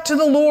cried out to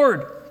the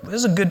Lord. This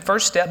is a good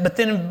first step, but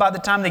then by the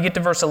time they get to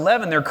verse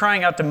 11, they're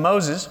crying out to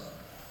Moses,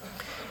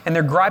 and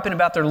they're griping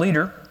about their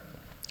leader,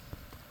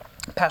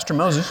 Pastor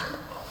Moses.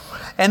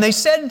 And they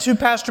said to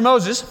Pastor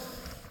Moses,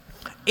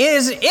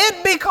 is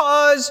it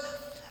because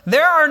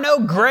there are no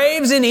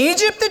graves in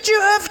Egypt that you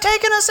have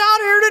taken us out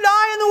here to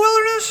die in the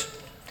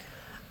wilderness?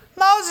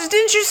 Moses,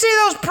 didn't you see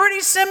those pretty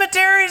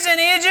cemeteries in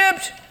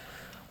Egypt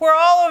where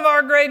all of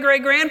our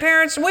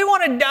great-great-grandparents, we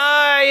want to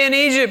die in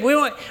Egypt. We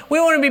want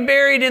to be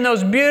buried in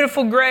those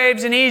beautiful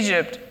graves in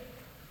Egypt.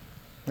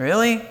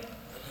 Really?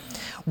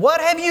 What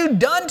have you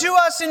done to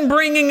us in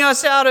bringing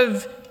us out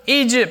of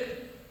Egypt?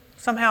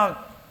 Somehow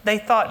they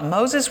thought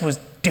Moses was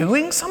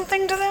doing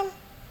something to them.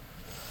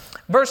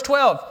 Verse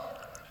 12,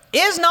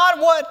 is not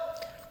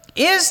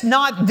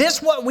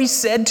this what we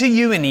said to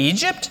you in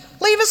Egypt?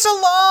 Leave us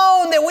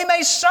alone that we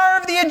may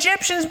serve the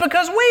Egyptians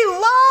because we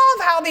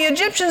love how the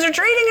Egyptians are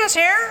treating us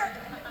here.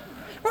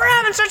 We're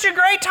having such a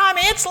great time.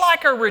 It's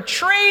like a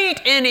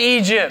retreat in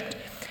Egypt.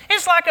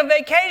 It's like a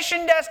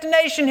vacation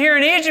destination here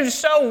in Egypt. It's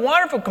so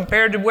wonderful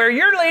compared to where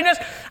you're leading us.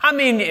 I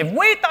mean, if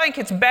we think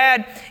it's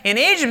bad in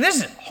Egypt, this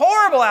is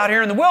horrible out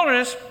here in the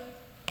wilderness.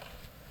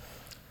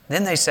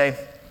 Then they say,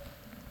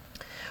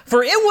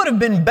 for it would have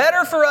been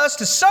better for us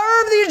to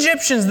serve the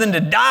Egyptians than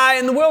to die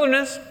in the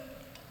wilderness.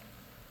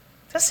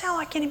 Does that sound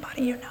like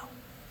anybody you know?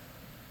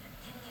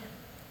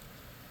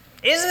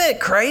 Isn't it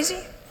crazy?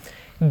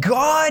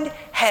 God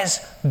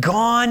has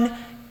gone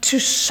to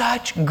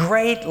such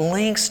great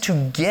lengths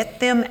to get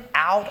them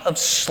out of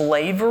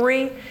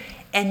slavery,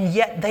 and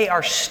yet they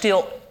are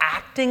still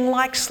acting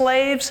like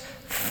slaves,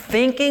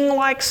 thinking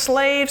like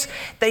slaves.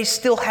 They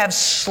still have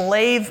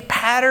slave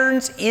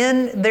patterns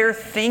in their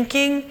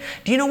thinking.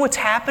 Do you know what's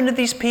happened to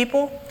these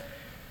people?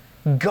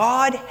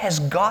 God has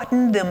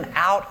gotten them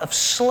out of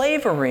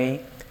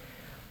slavery,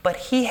 but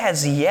He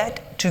has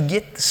yet to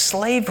get the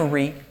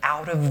slavery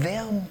out of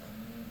them.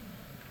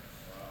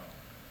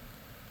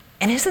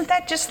 And isn't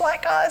that just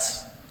like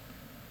us?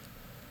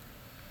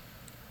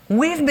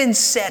 We've been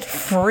set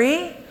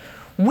free.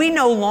 We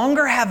no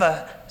longer have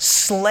a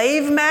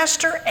slave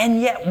master,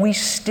 and yet we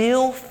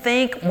still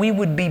think we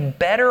would be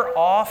better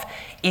off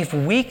if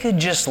we could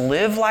just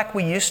live like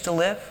we used to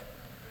live,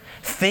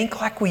 think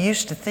like we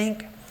used to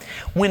think.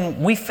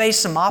 When we face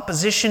some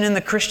opposition in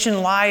the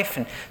Christian life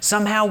and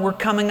somehow we're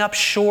coming up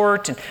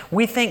short and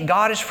we think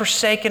God has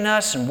forsaken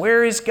us and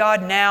where is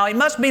God now? It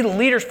must be the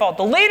leader's fault.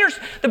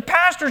 The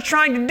pastor's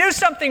trying to do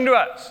something to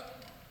us.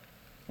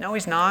 No,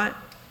 he's not.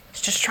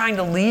 He's just trying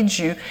to lead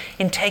you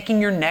in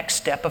taking your next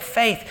step of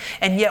faith.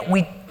 And yet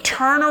we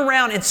turn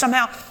around and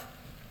somehow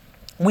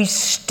we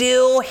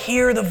still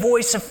hear the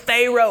voice of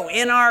Pharaoh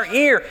in our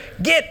ear.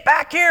 Get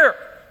back here.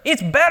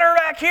 It's better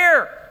back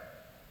here.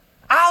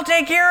 I'll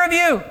take care of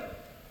you.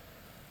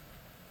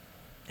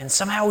 And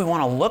somehow we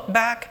want to look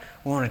back,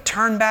 we want to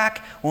turn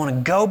back, we want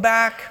to go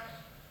back.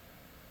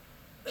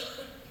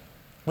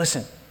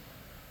 Listen,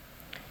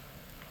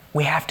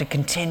 we have to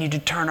continue to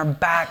turn our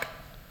back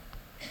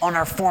on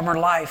our former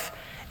life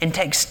and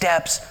take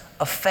steps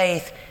of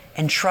faith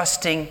and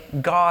trusting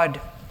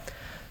God.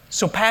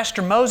 So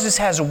Pastor Moses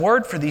has a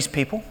word for these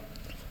people.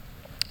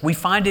 We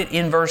find it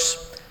in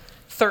verse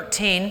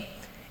 13.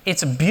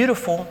 It's a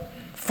beautiful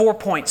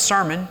 4-point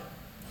sermon.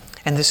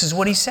 And this is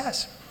what he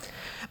says.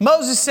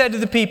 Moses said to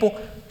the people,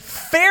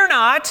 fear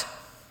not,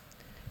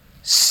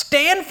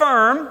 Stand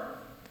firm,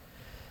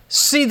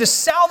 see the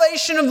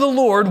salvation of the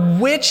Lord,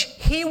 which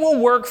He will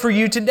work for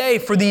you today.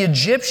 For the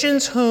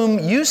Egyptians whom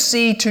you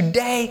see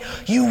today,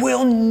 you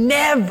will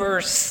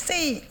never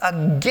see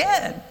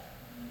again.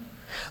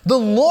 The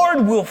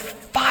Lord will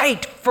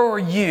fight for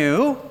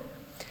you,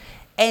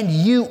 and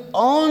you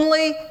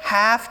only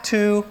have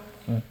to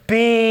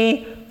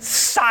be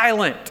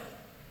silent.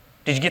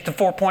 Did you get the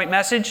 4-point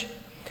message?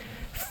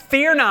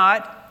 Fear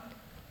not,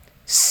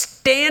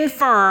 stand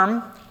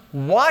firm,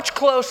 watch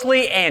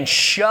closely, and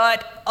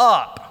shut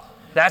up.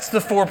 That's the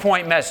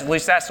 4-point message. At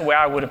least that's the way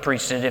I would have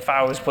preached it if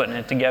I was putting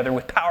it together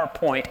with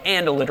PowerPoint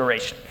and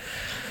alliteration.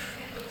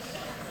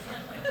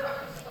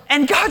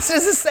 And God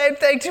says the same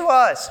thing to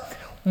us.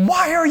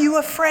 Why are you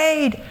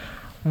afraid?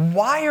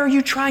 Why are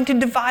you trying to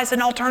devise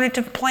an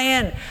alternative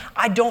plan?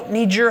 I don't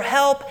need your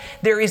help.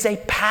 There is a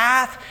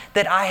path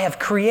that I have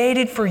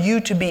created for you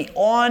to be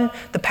on,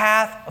 the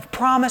path of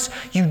promise.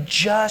 You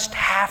just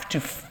have to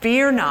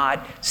fear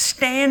not,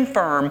 stand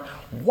firm,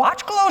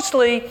 watch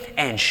closely,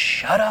 and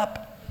shut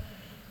up.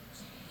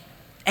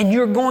 And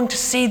you're going to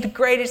see the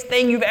greatest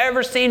thing you've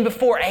ever seen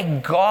before, a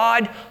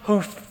God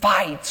who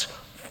fights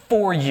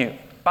for you.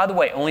 By the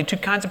way, only 2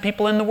 kinds of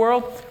people in the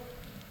world.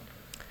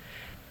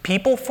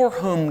 People for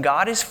whom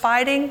God is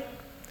fighting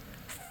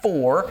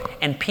for,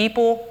 and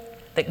people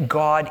that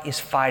God is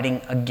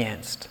fighting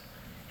against.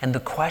 And the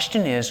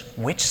question is,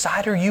 which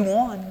side are you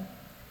on?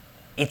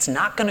 It's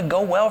not going to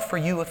go well for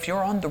you if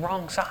you're on the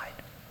wrong side.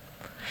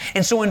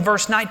 And so in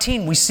verse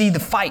 19, we see the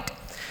fight.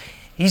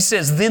 He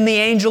says, "Then the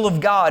angel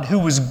of God who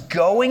was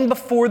going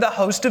before the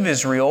host of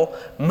Israel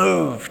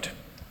moved."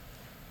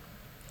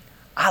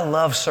 I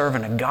love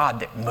serving a God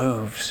that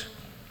moves.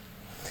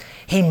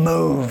 He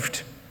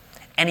moved.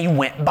 And He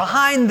went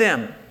behind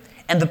them.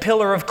 And the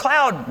pillar of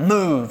cloud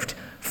moved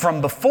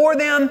from before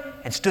them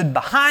and stood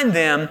behind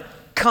them,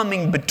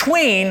 coming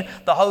between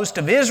the host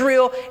of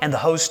Israel and the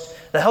host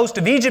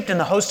of Egypt and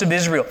the host of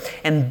Israel.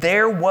 And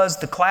there was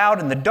the cloud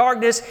and the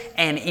darkness,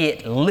 and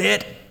it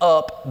lit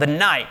up the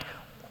night.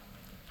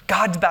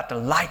 God's about to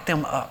light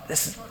them up.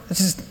 This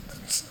is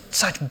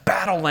such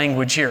battle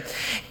language here.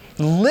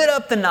 Lit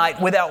up the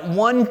night without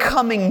one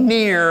coming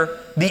near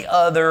the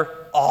other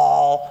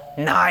all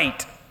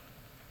night.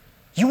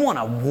 You want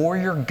a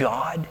warrior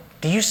God?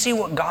 Do you see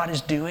what God is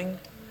doing?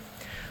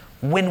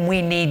 When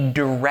we need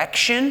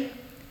direction,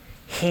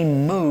 He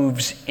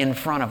moves in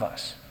front of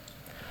us.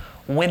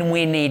 When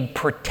we need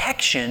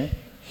protection,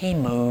 He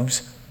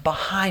moves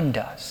behind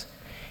us.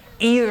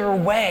 Either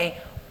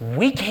way,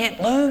 we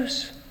can't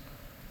lose.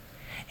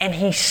 And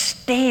He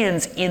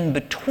stands in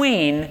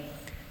between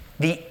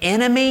the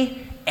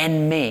enemy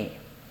and me.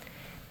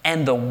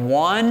 And the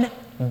one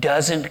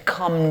doesn't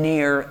come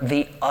near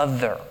the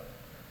other.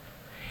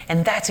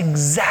 And that's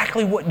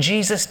exactly what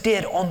Jesus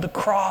did on the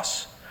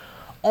cross.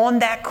 On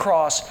that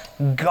cross,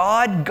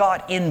 God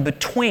got in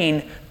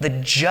between the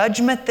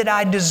judgment that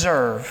I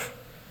deserve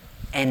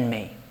and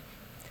me.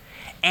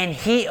 And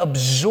He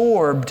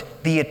absorbed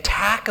the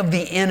attack of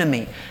the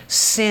enemy,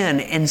 sin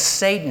and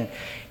Satan.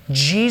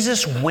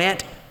 Jesus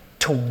went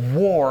to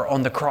war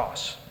on the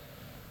cross.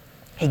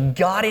 He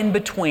got in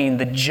between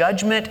the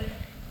judgment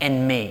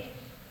and me.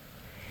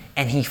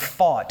 And He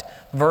fought.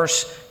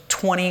 Verse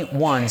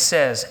 21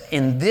 says,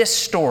 in this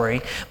story,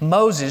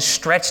 Moses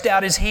stretched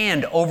out his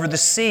hand over the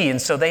sea,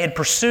 and so they had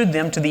pursued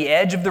them to the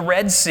edge of the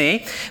Red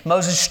Sea.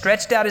 Moses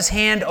stretched out his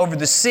hand over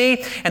the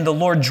sea, and the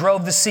Lord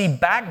drove the sea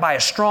back by a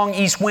strong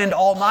east wind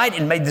all night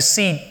and made the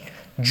sea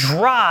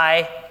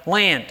dry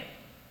land.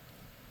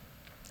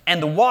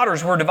 And the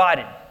waters were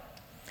divided.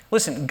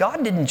 Listen,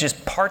 God didn't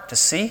just part the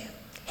sea.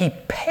 He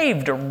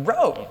paved a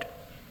road.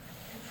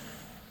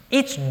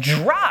 It's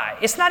dry.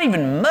 It's not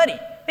even muddy.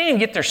 They didn't even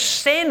get their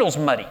sandals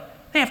muddy.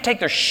 They didn't have to take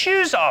their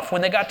shoes off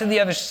when they got to the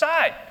other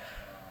side.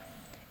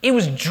 It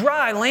was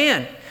dry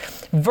land.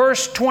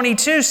 Verse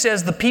 22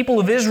 says, the people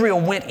of Israel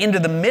went into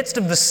the midst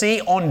of the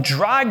sea on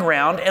dry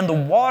ground, and the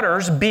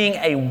waters being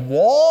a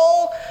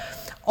wall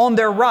on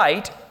their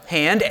right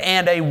hand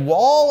and a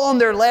wall on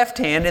their left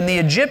hand, and the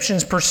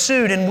Egyptians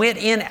pursued and went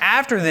in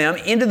after them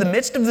into the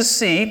midst of the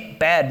sea,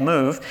 bad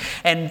move,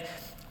 and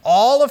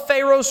all of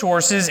Pharaoh's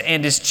horses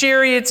and his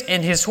chariots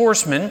and his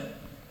horsemen.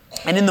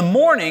 And in the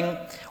morning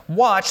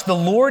watch, the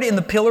Lord in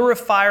the pillar of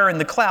fire and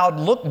the cloud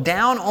looked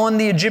down on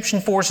the Egyptian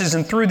forces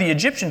and threw the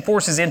Egyptian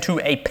forces into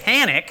a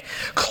panic,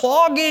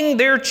 clogging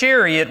their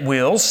chariot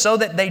wheels so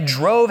that they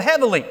drove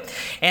heavily.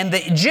 And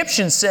the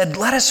Egyptians said,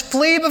 let us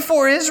flee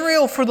before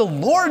Israel, for the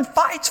Lord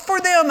fights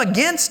for them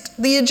against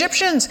the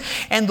Egyptians.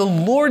 And the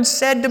Lord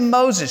said to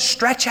Moses,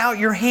 stretch out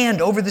your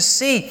hand over the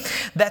sea,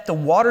 that the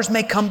waters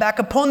may come back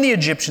upon the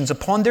Egyptians,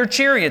 upon their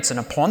chariots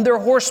and upon their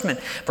horsemen.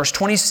 Verse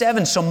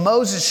 27, so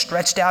Moses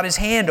stretched out his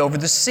hand over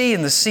the sea,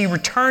 and the sea sea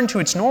returned to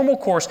its normal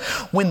course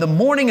when the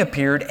morning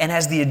appeared, and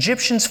as the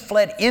Egyptians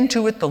fled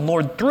into it, the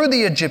Lord threw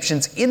the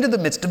Egyptians into the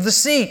midst of the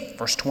sea.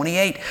 Verse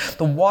 28,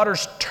 the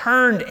waters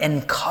turned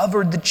and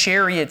covered the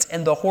chariots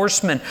and the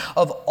horsemen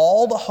of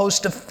all the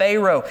host of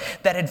Pharaoh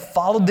that had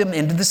followed them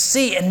into the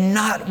sea, and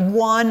not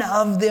one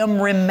of them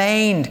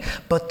remained.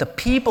 But the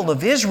people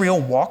of Israel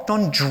walked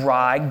on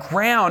dry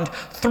ground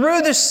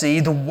through the sea,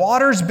 the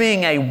waters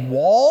being a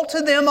wall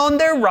to them on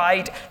their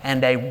right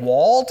and a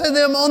wall to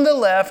them on the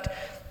left.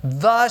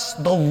 Thus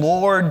the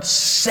Lord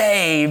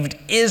saved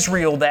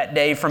Israel that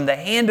day from the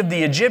hand of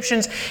the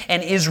Egyptians,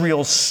 and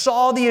Israel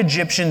saw the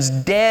Egyptians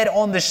dead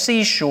on the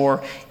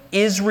seashore.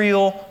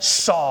 Israel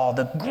saw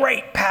the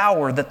great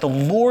power that the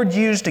Lord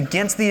used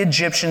against the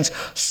Egyptians,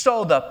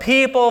 so the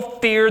people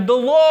feared the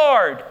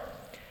Lord,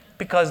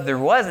 because there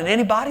wasn't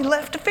anybody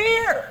left to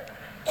fear.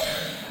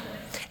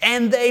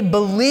 And they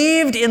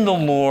believed in the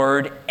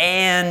Lord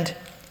and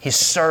His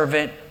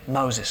servant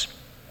Moses.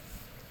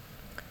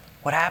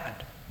 What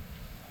happened?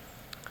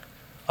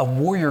 A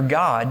warrior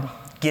God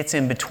gets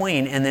in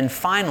between, and then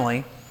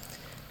finally,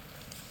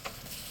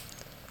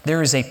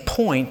 there is a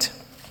point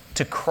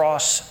to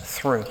cross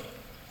through.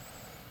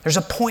 There's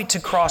a point to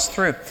cross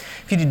through.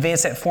 If you'd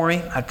advance that for me,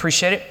 I'd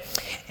appreciate it.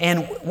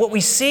 And what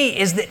we see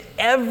is that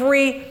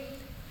every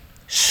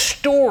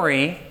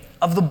story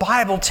of the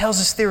Bible tells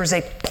us there is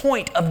a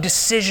point of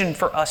decision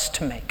for us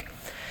to make.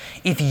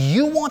 If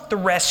you want the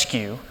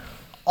rescue,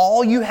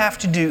 all you have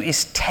to do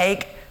is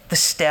take the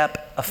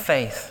step of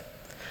faith.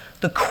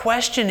 The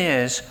question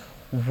is,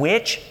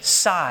 which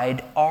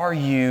side are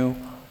you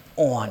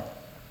on?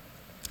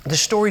 The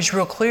story's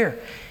real clear.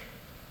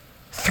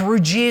 Through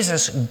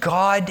Jesus,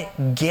 God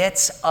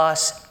gets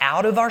us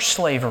out of our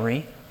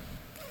slavery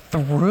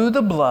through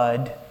the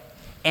blood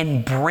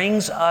and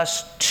brings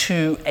us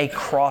to a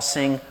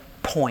crossing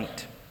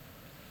point.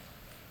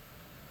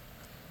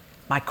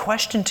 My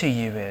question to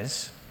you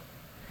is,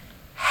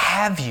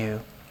 have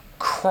you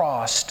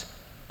crossed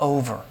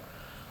over?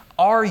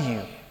 Are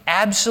you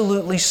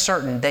absolutely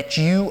certain that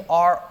you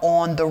are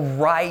on the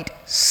right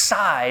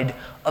side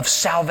of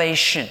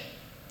salvation?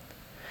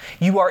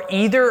 You are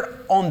either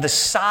on the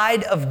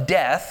side of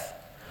death,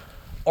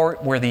 or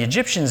where the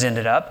Egyptians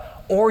ended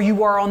up, or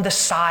you are on the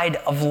side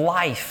of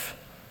life.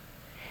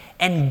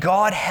 And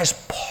God has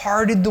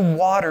parted the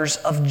waters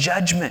of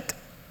judgment.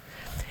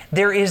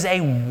 There is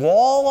a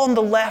wall on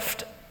the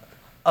left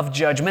of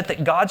judgment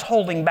that God's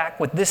holding back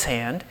with this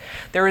hand.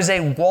 There is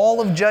a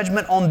wall of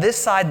judgment on this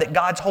side that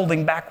God's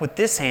holding back with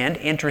this hand.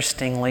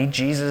 Interestingly,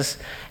 Jesus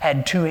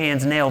had two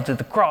hands nailed to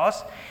the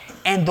cross.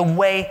 And the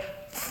way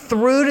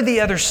through to the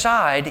other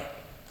side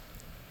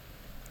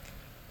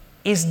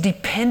is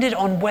dependent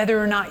on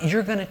whether or not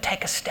you're going to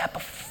take a step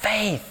of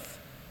faith.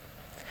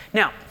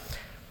 Now,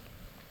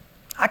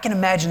 I can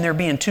imagine there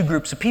being two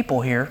groups of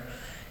people here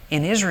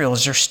in Israel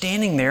as they're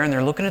standing there and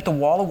they're looking at the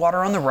wall of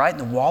water on the right and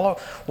the wall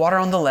of water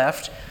on the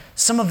left.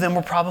 Some of them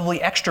were probably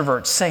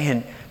extroverts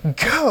saying,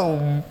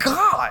 "Go,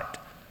 God!"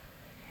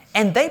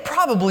 And they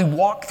probably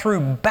walked through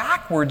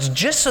backwards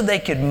just so they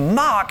could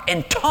mock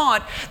and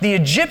taunt the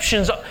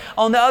Egyptians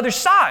on the other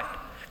side,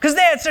 because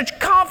they had such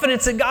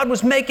confidence that God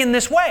was making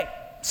this way.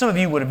 Some of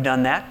you would have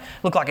done that.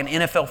 Looked like an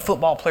NFL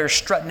football player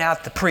strutting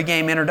out the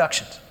pregame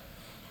introductions,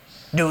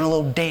 doing a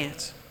little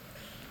dance.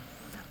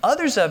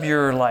 Others of you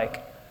are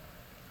like,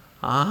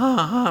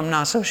 I'm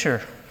not so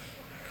sure.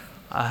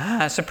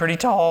 That's a pretty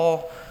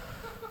tall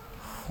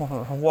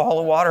wall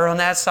of water on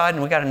that side,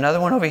 and we got another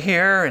one over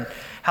here, and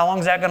how long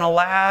is that going to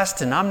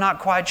last? And I'm not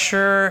quite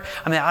sure.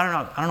 I mean, I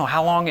don't know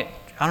how long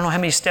I don't know how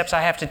many steps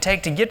I have to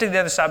take to get to the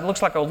other side. It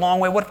looks like a long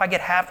way. What if I get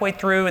halfway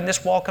through and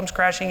this wall comes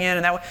crashing in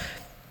and that way?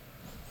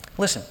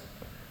 Listen,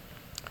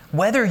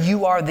 whether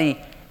you are the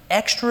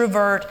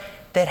extrovert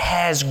that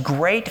has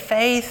great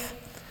faith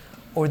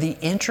or the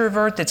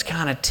introvert that's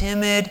kind of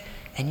timid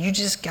and you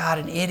just got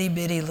an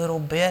itty-bitty little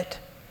bit,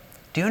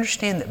 do you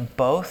understand that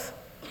both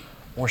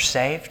were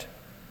saved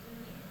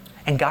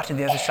and got to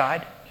the other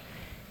side?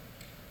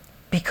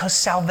 Because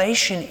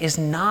salvation is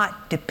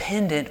not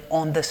dependent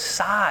on the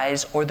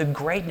size or the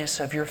greatness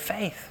of your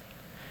faith.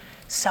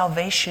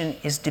 Salvation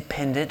is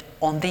dependent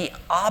on the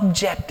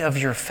object of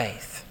your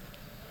faith.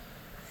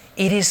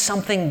 It is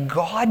something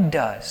God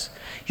does.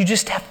 You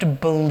just have to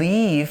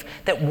believe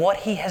that what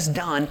He has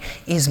done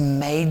is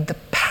made the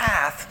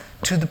path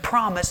to the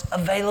promise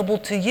available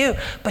to you.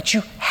 But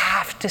you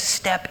have to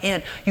step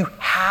in. You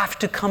have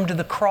to come to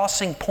the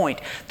crossing point.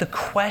 The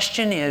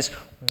question is,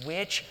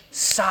 which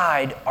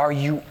side are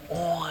you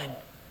on?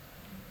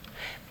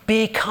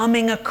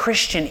 Becoming a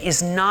Christian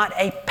is not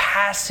a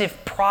passive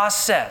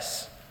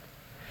process.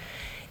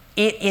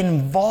 It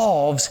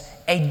involves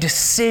a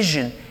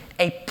decision,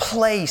 a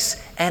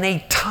place, and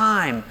a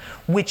time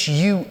which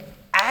you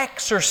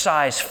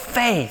exercise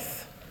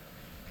faith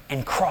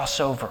and cross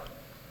over.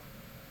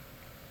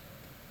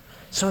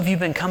 Some of you have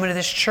been coming to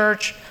this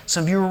church.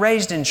 Some of you were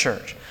raised in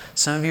church.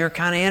 Some of you are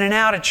kind of in and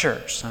out of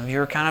church. Some of you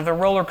are kind of a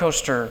roller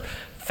coaster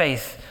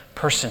faith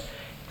person.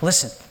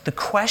 Listen, the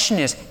question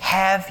is,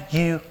 have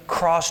you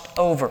crossed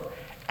over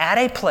at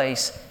a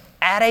place,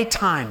 at a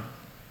time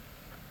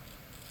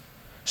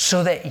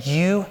so that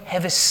you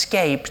have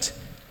escaped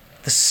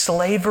the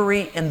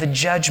slavery and the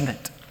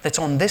judgment that's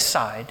on this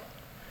side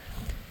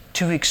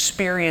to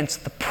experience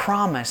the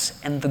promise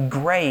and the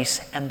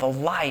grace and the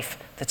life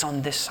that's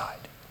on this side.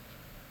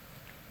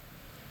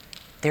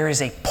 There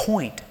is a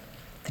point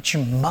that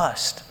you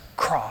must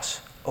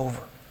cross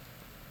over.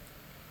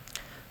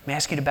 Let me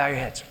ask you to bow your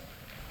heads.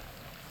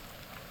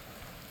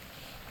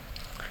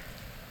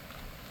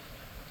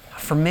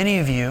 For many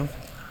of you,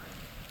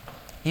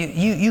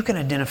 you can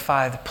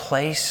identify the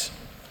place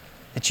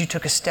that you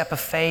took a step of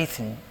faith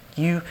and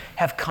you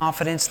have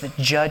confidence that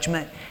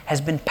judgment has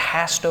been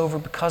passed over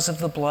because of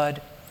the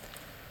blood.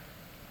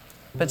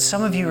 But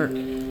some of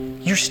you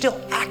you're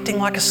still acting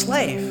like a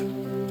slave.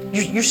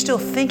 You're still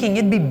thinking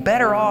it'd be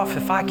better off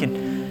if I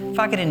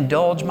could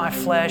indulge my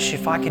flesh,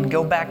 if I could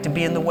go back to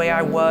being the way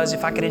I was,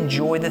 if I could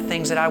enjoy the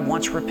things that I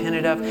once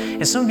repented of.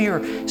 And some of you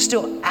are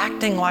still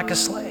acting like a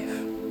slave.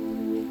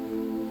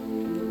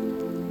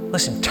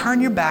 Listen, turn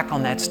your back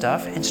on that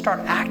stuff and start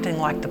acting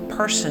like the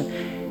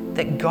person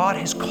that God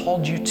has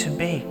called you to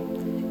be.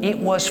 It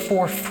was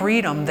for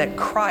freedom that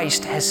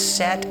Christ has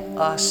set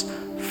us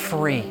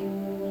free.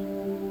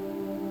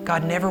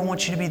 God never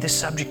wants you to be the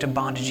subject of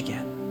bondage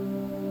again.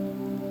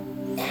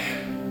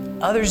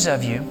 Others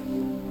of you,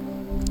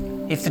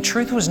 if the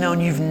truth was known,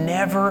 you've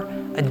never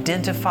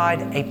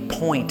identified a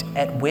point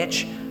at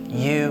which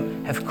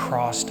you have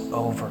crossed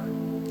over.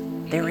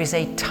 There is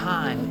a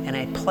time and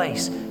a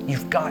place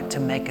you've got to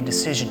make a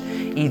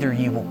decision. Either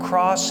you will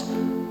cross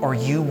or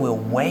you will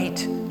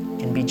wait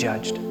and be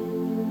judged.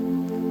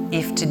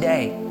 If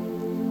today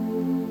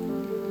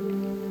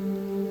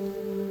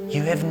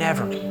you have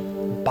never,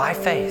 by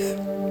faith,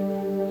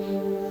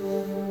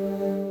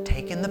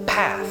 taken the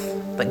path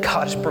that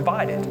God has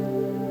provided,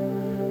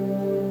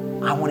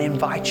 I want to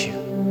invite you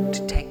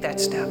to take that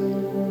step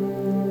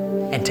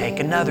and take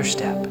another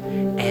step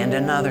and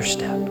another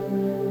step.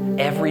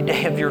 Every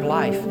day of your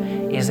life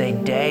is a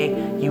day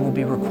you will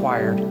be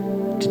required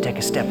to take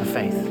a step of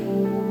faith,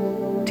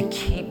 to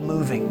keep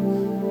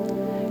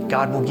moving.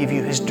 God will give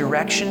you His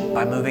direction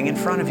by moving in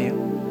front of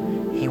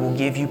you. He will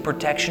give you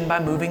protection by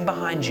moving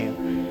behind you.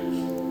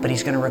 But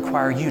He's going to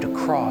require you to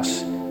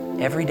cross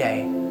every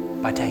day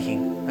by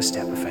taking a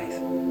step of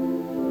faith.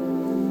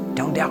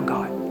 Don't doubt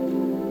God.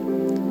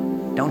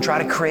 Don't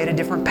try to create a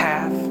different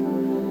path.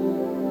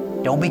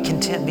 Don't be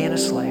content being a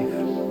slave.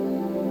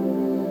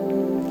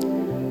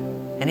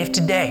 And if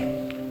today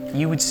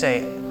you would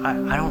say,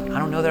 I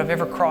don't know that I've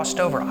ever crossed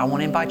over, I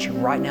want to invite you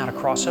right now to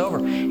cross over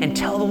and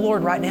tell the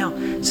Lord right now,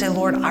 say,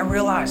 Lord, I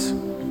realize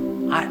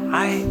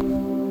I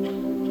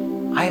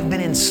have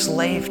been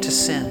enslaved to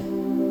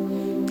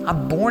sin.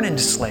 I'm born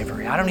into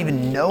slavery. I don't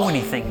even know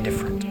anything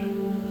different.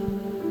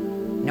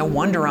 No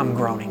wonder I'm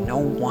groaning. No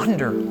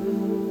wonder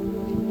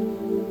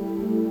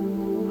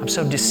I'm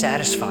so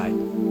dissatisfied.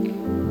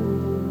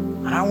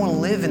 I don't want to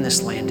live in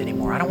this land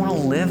anymore. I don't want to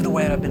live the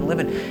way I've been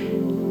living.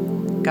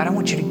 God, I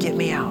want you to get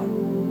me out.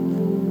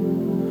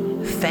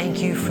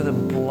 Thank you for the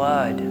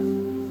blood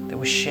that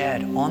was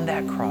shed on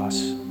that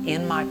cross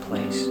in my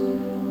place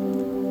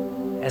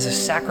as a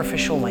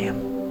sacrificial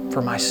lamb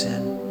for my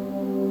sin.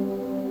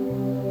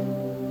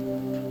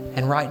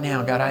 And right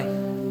now, God, I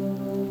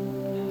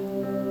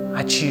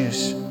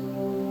choose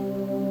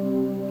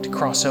to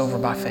cross over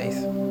by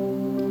faith.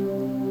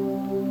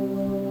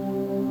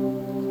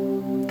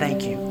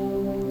 Thank you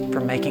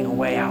for making a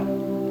way out.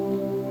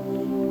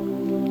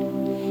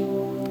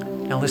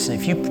 Now listen,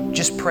 if you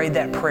just prayed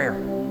that prayer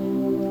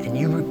and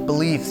you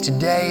believe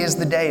today is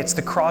the day, it's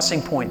the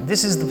crossing point,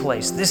 this is the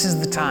place, this is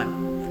the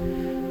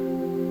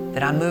time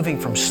that I'm moving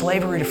from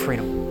slavery to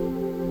freedom,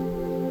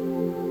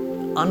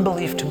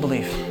 unbelief to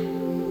belief.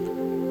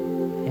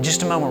 In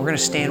just a moment, we're going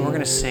to stand, we're going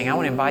to sing. I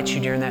want to invite you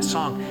during that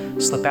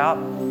song, slip out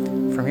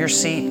from your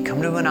seat,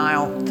 come to an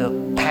aisle. The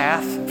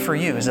path for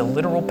you is a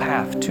literal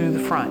path to the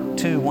front,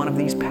 to one of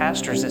these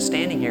pastors that's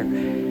standing here.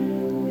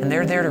 And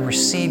they're there to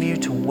receive you,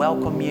 to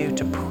welcome you,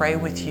 to pray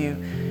with you,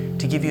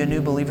 to give you a new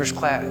believer's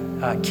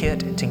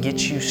kit to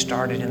get you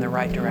started in the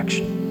right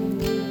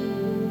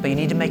direction. But you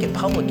need to make it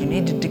public. You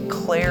need to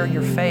declare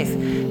your faith.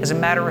 As a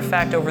matter of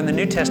fact, over in the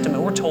New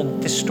Testament, we're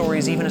told this story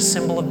is even a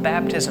symbol of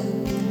baptism.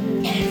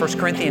 1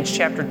 Corinthians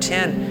chapter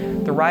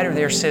 10, the writer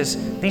there says,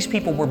 these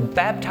people were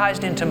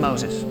baptized into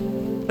Moses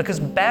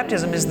because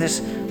baptism is this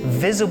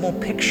visible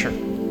picture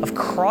of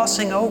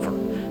crossing over.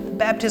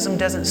 Baptism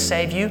doesn't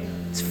save you.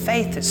 It's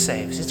faith that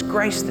saves. It's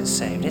grace that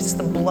saves. It's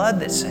the blood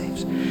that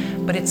saves.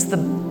 But it's the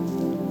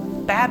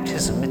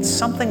baptism. It's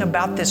something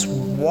about this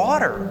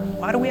water.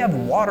 Why do we have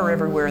water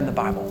everywhere in the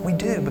Bible? We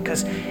do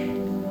because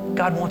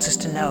God wants us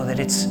to know that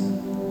it's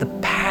the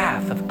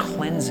path of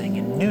cleansing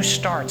and new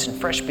starts and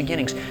fresh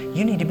beginnings.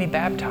 You need to be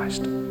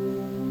baptized.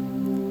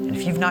 And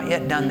if you've not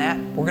yet done that,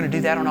 we're going to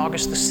do that on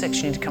August the 6th.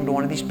 You need to come to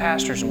one of these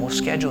pastors and we'll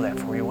schedule that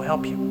for you. We'll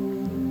help you.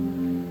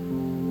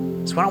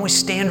 So why don't we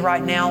stand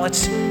right now? Let's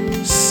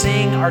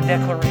sing our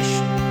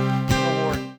declaration.